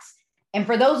inbox. And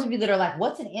for those of you that are like,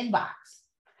 what's an inbox?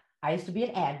 I used to be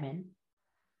an admin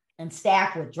and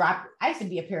staff would drop. I used to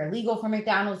be a paralegal for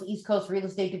McDonald's East Coast Real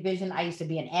Estate Division. I used to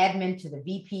be an admin to the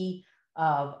VP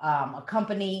of a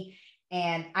company.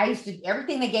 And I used to,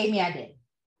 everything they gave me, I did.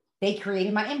 They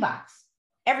created my inbox,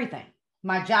 everything.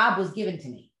 My job was given to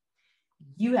me.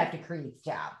 You have to create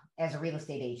the job as a real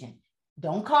estate agent.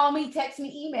 Don't call me, text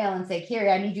me, email and say,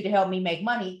 Carrie, I need you to help me make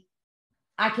money.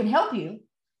 I can help you,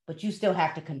 but you still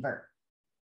have to convert.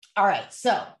 All right,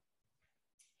 so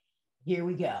here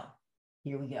we go.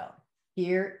 Here we go.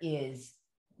 Here is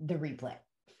the replay.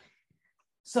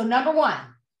 So number one,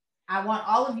 I want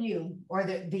all of you, or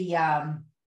the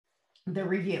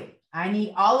review. I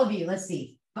need all of you. Let's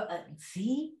see.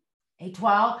 See,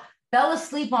 A12 fell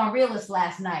asleep on Realist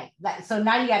last night. So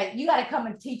now you gotta come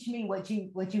and teach me what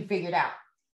you figured out.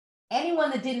 Anyone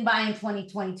that didn't buy in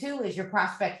 2022 is your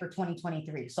prospect for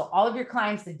 2023. So all of your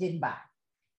clients that didn't buy.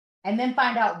 And then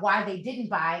find out why they didn't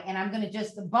buy. And I'm going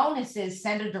to the bonus is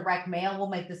send a direct mail. We'll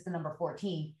make this the number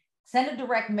 14. Send a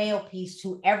direct mail piece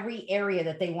to every area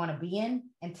that they want to be in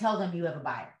and tell them you have a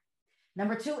buyer.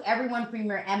 Number 2, everyone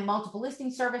premier and multiple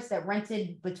listing service that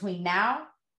rented between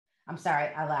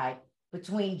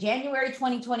between January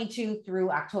 2022 through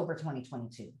October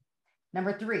 2022.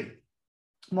 Number 3,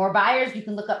 more buyers. You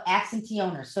can look up absentee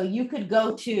owners. So you could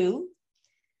go to,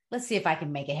 let's see if I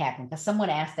can make it happen because someone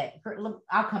asked that.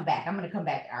 I'll come back. I'm going to come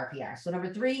back to RPR. So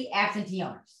number 3, absentee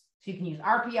owners. So you can use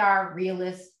RPR,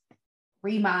 Realist,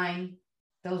 Remind.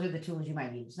 Those are the tools you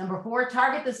might use. Number 4,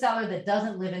 target the seller that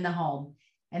doesn't live in the home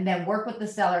and then work with the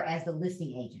seller as the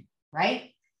listing agent,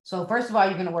 right? So first of all,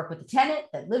 you're going to work with the tenant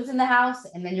that lives in the house,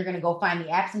 and then you're going to go find the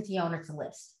absentee owner to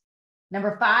list.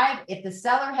 Number 5, if the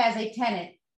seller has a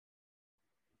tenant,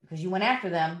 because you went after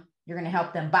them, you're going to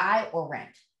help them buy or rent.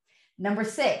 Number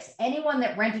 6, anyone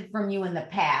that rented from you in the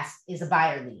past is a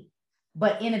buyer lead.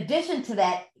 But in addition to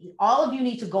that, all of you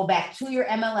need to go back to your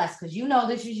MLS because you know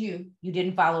this is you. You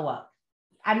didn't follow up.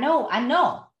 I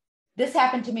know. This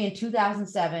happened to me in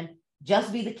 2007.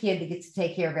 Just be the kid that gets to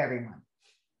take care of everyone.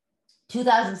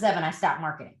 2007, I stopped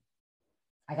marketing.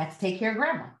 I got to take care of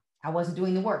grandma. I wasn't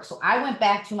doing the work. So I went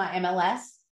back to my MLS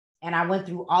and I went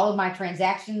through all of my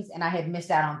transactions, and I had missed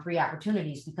out on 3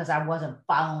 opportunities because I wasn't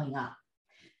following up.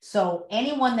 So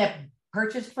anyone that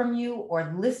purchased from you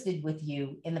or listed with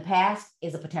you in the past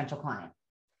is a potential client.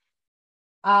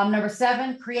 Number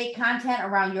 7, create content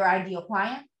around your ideal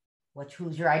client.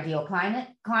 Who's your ideal client?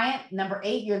 Number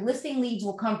 8, your listing leads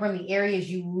will come from the areas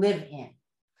you live in.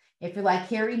 If you're like,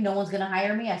 Carrie, no one's going to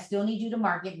hire me, I still need you to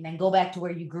market, and then go back to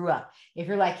where you grew up. If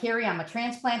you're like, Carrie, I'm a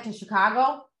transplant to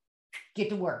Chicago, get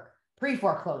to work.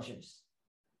 Pre-foreclosures,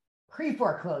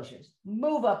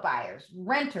 move-up buyers,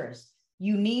 renters.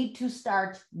 You need to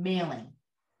start mailing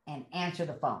and answer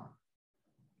the phone.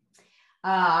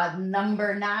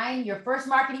 Number 9, your first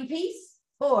marketing piece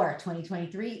for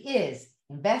 2023 is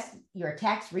invest your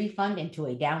tax refund into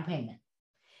a down payment.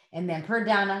 And then per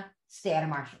Donna, stay out of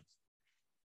Marshalls.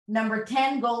 Number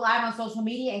 10, go live on social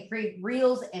media and create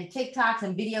reels and TikToks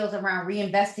and videos around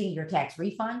reinvesting your tax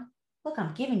refund. Look,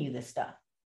 I'm giving you this stuff.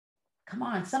 Come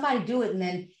on, somebody do it. And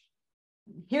then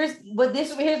here's what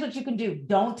you can do.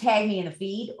 Don't tag me in the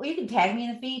feed, or you can tag me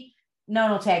in the feed. No,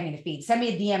 don't tag me in the feed. Send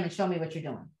me a DM and show me what you're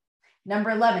doing.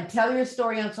 Number 11, tell your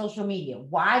story on social media.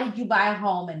 Why did you buy a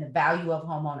home and the value of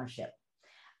home ownership?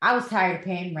 I was tired of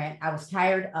paying rent. I was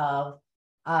tired of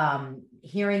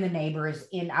hearing the neighbors.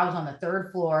 I was on the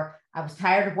 3rd floor. I was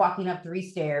tired of walking up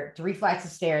 3 flights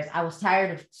of stairs. I was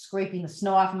tired of scraping the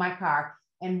snow off of my car.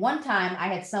 And one time I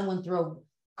had someone throw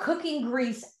cooking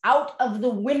grease out of the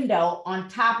window on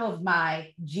top of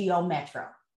my Geo Metro.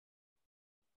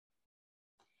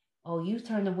 Oh, you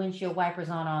turned the windshield wipers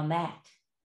on that.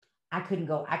 I couldn't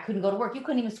go to work. You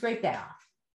couldn't even scrape that off.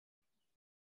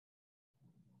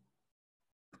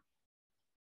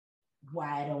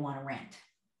 Why I don't want to rent.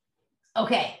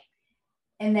 Okay.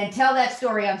 And then tell that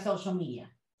story on social media.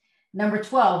 Number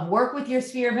 12, work with your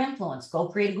sphere of influence. Go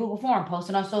create a Google form, post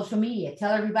it on social media.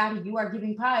 Tell everybody you are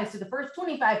giving pies to the first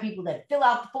 25 people that fill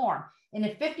out the form. And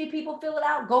if 50 people fill it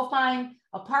out, go find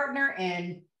a partner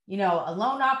and, a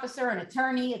loan officer, an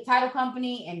attorney, a title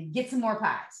company, and get some more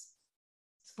pies.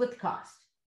 Split the cost.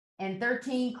 And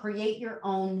 13, create your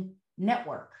own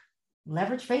network.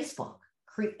 Leverage Facebook.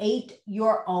 Create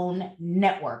your own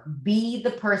network. Be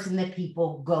the person that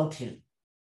people go to.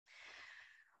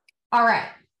 All right.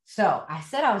 So I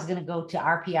said I was going to go to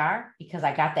RPR because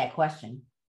I got that question.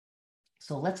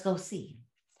 So let's go see.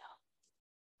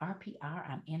 So RPR,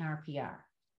 I'm in RPR.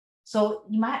 So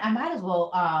I might as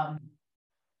well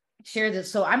share this.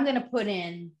 So I'm going to put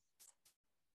in,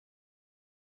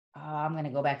 I'm going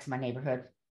to go back to my neighborhood.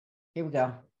 Here we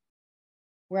go.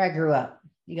 Where I grew up.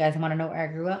 You guys want to know where I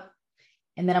grew up?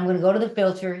 And then I'm going to go to the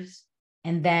filters,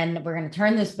 and then we're going to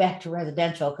turn this back to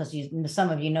residential because some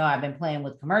of you know I've been playing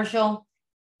with commercial.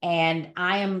 And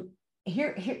I am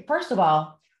here. First of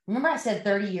all, remember I said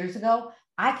 30 years ago,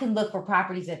 I can look for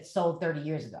properties that sold 30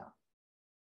 years ago.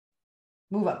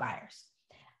 Move up buyers.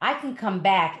 I can come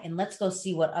back and let's go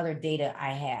see what other data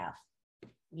I have.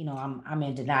 I'm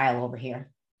in denial over here.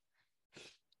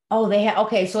 Oh, they have,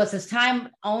 okay. So it says time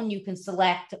owned. You can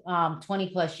select 20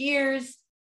 plus years.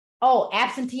 Oh,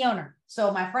 absentee owner.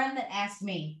 So my friend that asked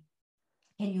me,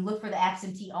 can you look for the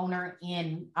absentee owner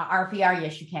in RPR?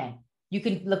 Yes, you can. You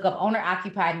can look up owner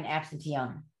occupied and absentee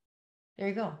owner. There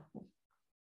you go.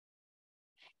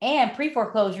 And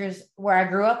pre-foreclosures where I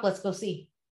grew up. Let's go see.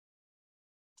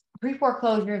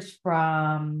 Pre-foreclosures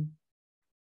from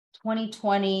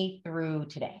 2020 through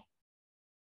today.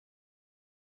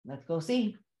 Let's go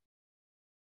see.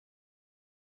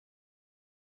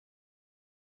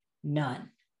 None.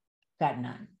 Got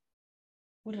none.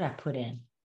 What did I put in?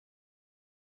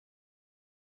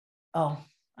 Oh,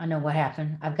 I know what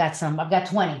happened. I've got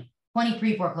 20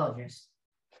 pre-foreclosures.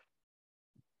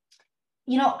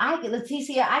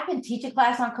 Leticia, I can teach a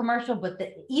class on commercial, but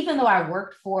even though I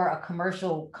worked for a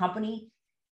commercial company,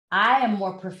 I am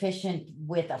more proficient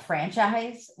with a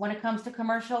franchise when it comes to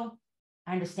commercial.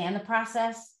 I understand the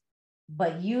process,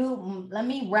 but let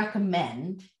me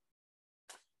recommend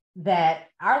that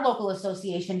our local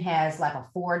association has like a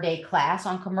 4-day class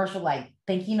on commercial, like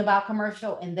thinking about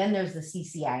commercial. And then there's the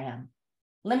CCIM.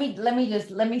 Let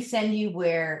me send you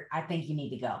where I think you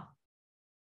need to go.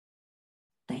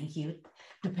 Thank you,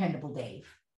 Dependable Dave.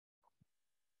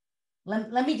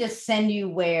 Let me just send you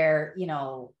where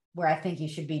I think you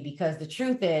should be, because the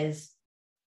truth is,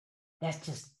 I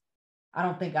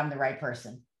don't think I'm the right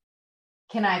person.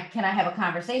 Can I have a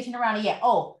conversation around it? Yeah.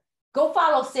 Oh, go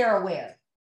follow Sarah Ware.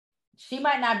 She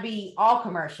might not be all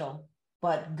commercial,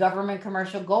 but government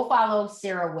commercial. Go follow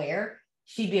Sarah Ware.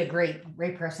 She'd be a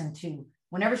great person to,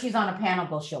 whenever she's on a panel,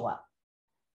 go show up.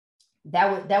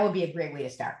 That would be a great way to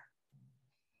start.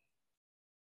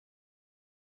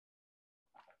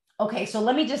 Okay, so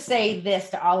let me just say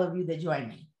this to all of you that join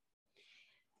me.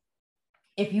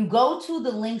 If you go to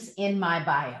the links in my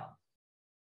bio,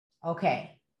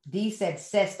 okay, Dee said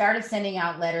started sending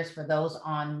out letters for those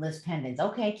on list pendants.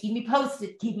 Okay, keep me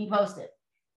posted. Keep me posted.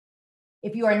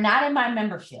 If you are not in my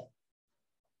membership,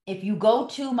 if you go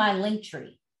to my link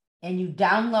tree and you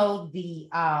download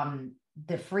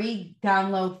the free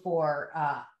download for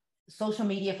social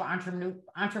media for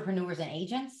entrepreneurs and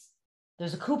agents,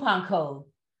 there's a coupon code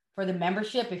for the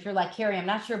membership. If you're like, Carrie, I'm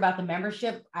not sure about the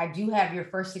membership, I do have your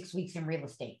first 6 weeks in real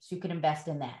estate, so you can invest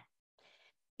in that.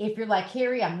 If you're like,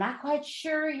 Carrie, I'm not quite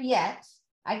sure yet,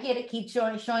 I get it, keep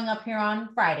showing up here on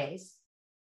Fridays,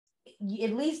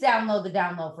 at least download the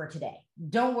download for today.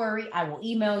 Don't worry, I will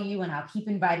email you and I'll keep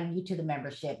inviting you to the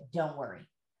membership. Don't worry.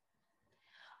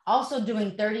 Also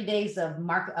doing 30 days of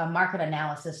market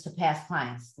analysis to past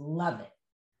clients. Love it.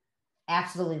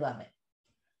 Absolutely love it.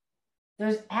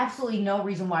 There's absolutely no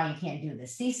reason why you can't do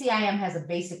this. CCIM has a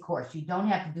basic course. You don't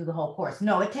have to do the whole course.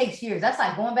 No, it takes years. That's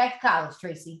like going back to college,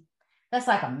 Tracy. That's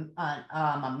like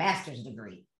a master's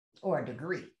degree or a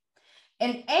degree.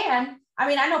 And I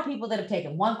mean, I know people that have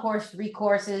taken 1 course, 3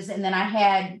 courses, and then I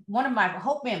had one of my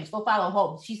Hope members, go follow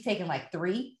Hope. She's taken like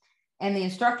 3, and the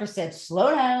instructor said,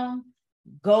 slow down,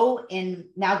 go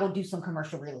do some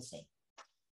commercial real estate.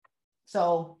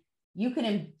 So you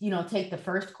can, take the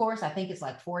first course. I think it's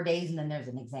like 4 days, and then there's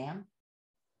an exam.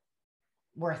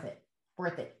 Worth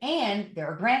it. And there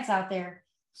are grants out there.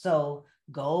 So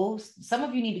some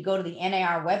of you need to go to the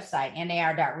NAR website,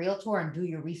 nar.realtor, and do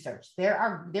your research.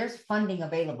 There's funding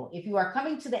available. If you are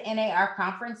coming to the NAR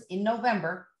conference in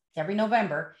November, every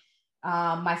November,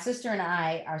 my sister and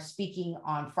I are speaking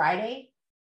on Friday,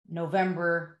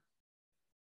 November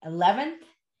 11th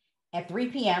at 3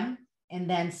 p.m. and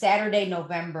then Saturday,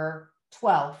 November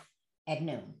 12th at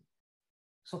noon.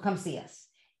 So come see us.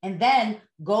 And then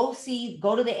go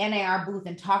to the NAR booth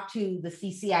and talk to the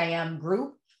CCIM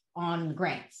group on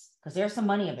grants, because there's some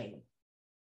money available.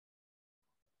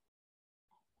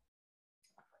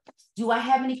 Do I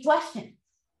have any questions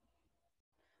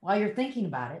while you're thinking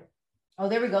about it? Oh,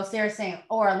 there we go. Sarah's saying,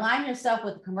 or align yourself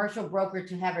with a commercial broker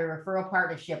to have a referral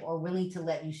partnership or willing to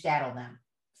let you shadow them.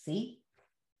 See?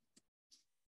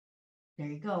 There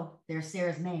you go. There's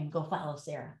Sarah's name. Go follow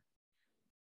Sarah.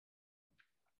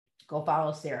 Go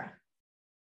follow Sarah.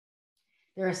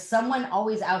 There is someone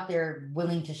always out there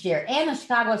willing to share. And the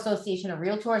Chicago Association of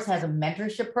Realtors has a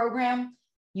mentorship program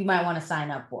you might want to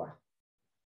sign up for.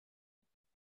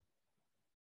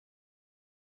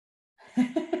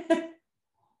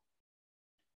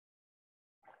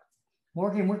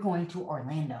 Morgan, we're going to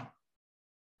Orlando.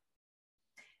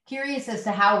 Curious as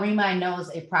to how Remind knows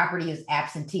a property is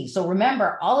absentee. So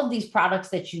remember, all of these products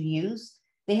that you use,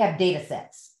 they have data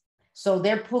sets. So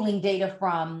they're pulling data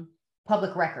from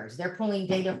public records. They're pulling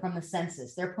data from the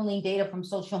census. They're pulling data from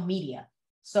social media.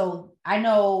 So I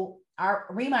know our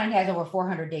Remind has over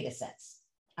 400 data sets.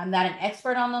 I'm not an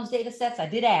expert on those data sets. I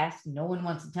did ask. No one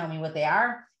wants to tell me what they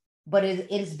are, but it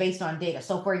is based on data.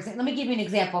 So for example, let me give you an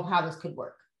example of how this could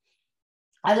work.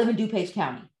 I live in DuPage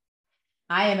County.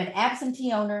 I am an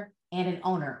absentee owner and an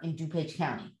owner in DuPage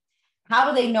County. How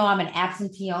do they know I'm an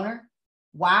absentee owner?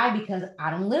 Why? Because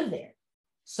I don't live there.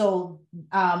 So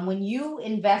when you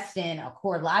invest in a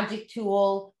CoreLogic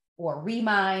tool or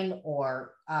Remind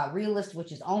or Realist,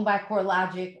 which is owned by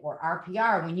CoreLogic, or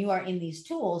RPR, when you are in these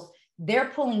tools, they're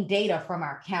pulling data from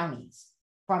our counties,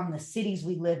 from the cities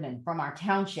we live in, from our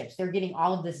townships. They're getting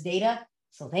all of this data,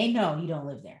 so they know you don't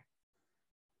live there.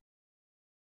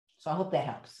 So I hope that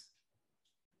helps.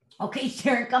 Okay,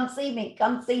 Sharon, come see me.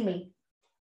 Come see me.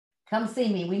 Come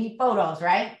see me. We need photos,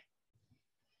 right?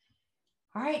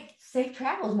 All right. Safe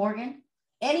travels, Morgan.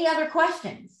 Any other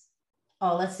questions?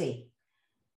 Oh, let's see.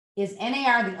 Is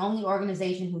NAR the only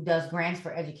organization who does grants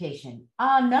for education?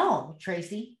 No,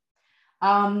 Tracy.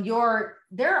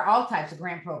 There are all types of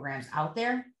grant programs out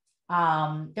there.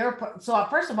 So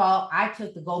first of all, I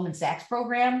took the Goldman Sachs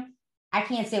program. I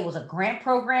can't say it was a grant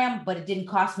program, but it didn't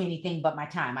cost me anything but my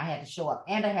time. I had to show up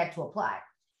and I had to apply.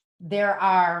 There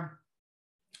are,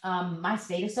 my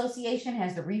state association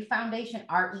has the REEF Foundation,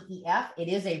 REEF. It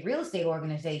is a real estate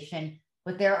organization,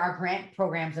 but there are grant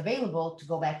programs available to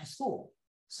go back to school.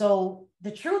 So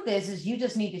the truth is you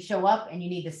just need to show up and you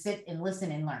need to sit and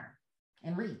listen and learn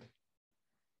and read.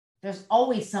 There's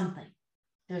always something.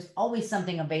 There's always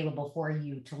something available for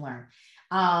you to learn.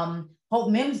 Hope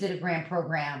Mims did a grant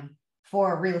program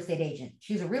for a real estate agent.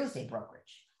 She's a real estate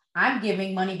brokerage. I'm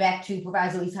giving money back to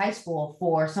Proviso East High School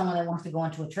for someone that wants to go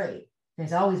into a trade.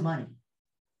 There's always money.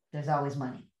 There's always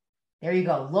money. There you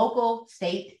go. Local,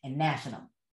 state, and national.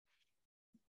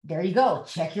 There you go.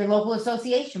 Check your local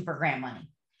association for grant money.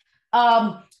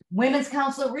 Women's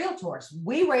Council of Realtors.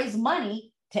 We raise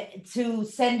money to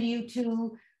send you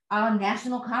to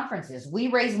national conferences. We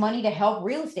raise money to help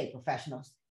real estate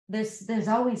professionals. There's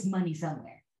always money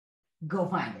somewhere. Go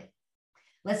find it.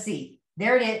 Let's see.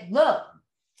 There it is. Look,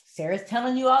 Sarah's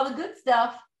telling you all the good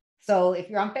stuff. So if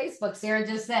you're on Facebook, Sarah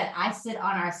just said, I sit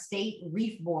on our state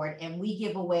REEF board and we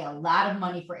give away a lot of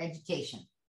money for education.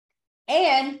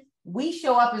 And we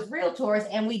show up as realtors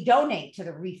and we donate to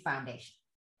the REEF Foundation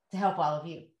to help all of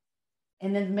you.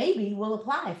 And then maybe we'll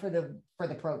apply for the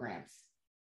programs.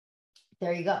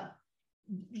 There you go.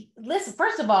 Listen,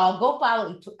 first of all, go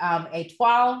follow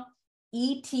Etoile,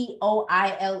 Etoile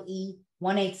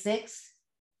 186.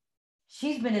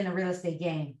 She's been in the real estate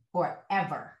game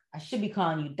forever. I should be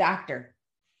calling you doctor.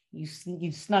 You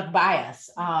snuck by us.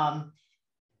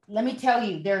 Let me tell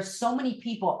you, there's so many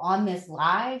people on this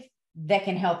live that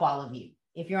can help all of you.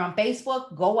 If you're on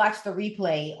Facebook, go watch the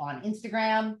replay on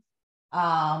Instagram.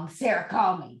 Sarah,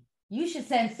 call me. You should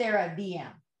send Sarah a DM.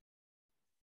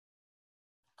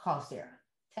 Call Sarah,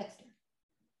 text her.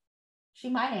 She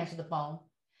might answer the phone,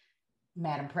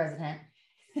 Madam President.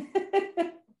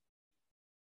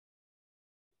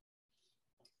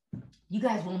 You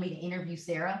guys want me to interview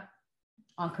Sarah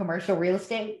on commercial real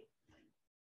estate?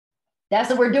 That's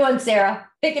what we're doing, Sarah.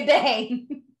 Pick a day.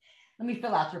 Let me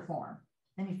fill out your form.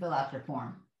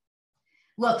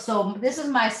 Look, so this is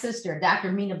my sister,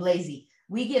 Dr. Mina Blasey.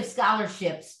 We give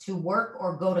scholarships to work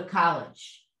or go to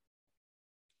college.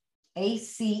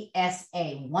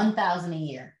 ACSA, $1,000 a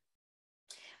year.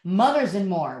 Mothers and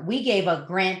More, we gave a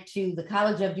grant to the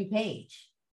College of DuPage.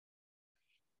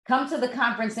 Come to the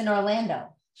conference in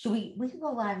Orlando. We could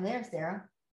go live there, Sarah.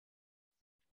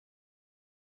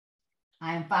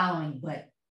 I am following, but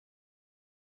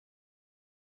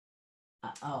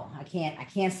I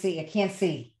can't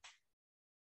see.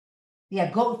 Yeah,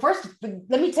 go first.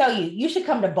 Let me tell you, you should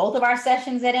come to both of our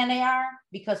sessions at NAR,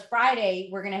 because Friday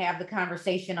we're going to have the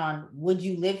conversation on would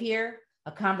you live here,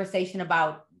 a conversation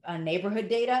about neighborhood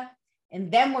data.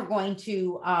 And then we're going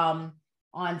to,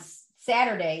 on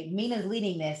Saturday, Mina's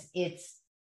leading this. It's,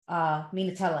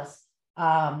 Mina, tell us,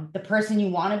 the person you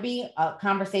want to be, a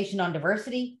conversation on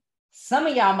diversity. Some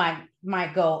of y'all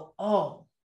might go, oh,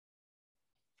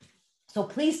 so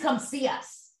please come see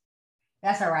us.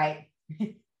 That's all right.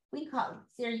 We call it,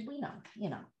 seriously, we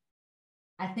know,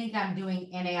 I think I'm doing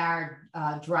NAR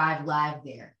Drive Live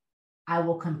there. I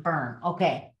will confirm.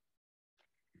 Okay.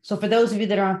 So for those of you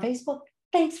that are on Facebook,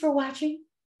 thanks for watching.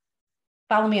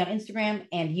 Follow me on Instagram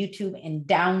and YouTube and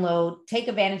take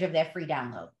advantage of that free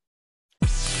download.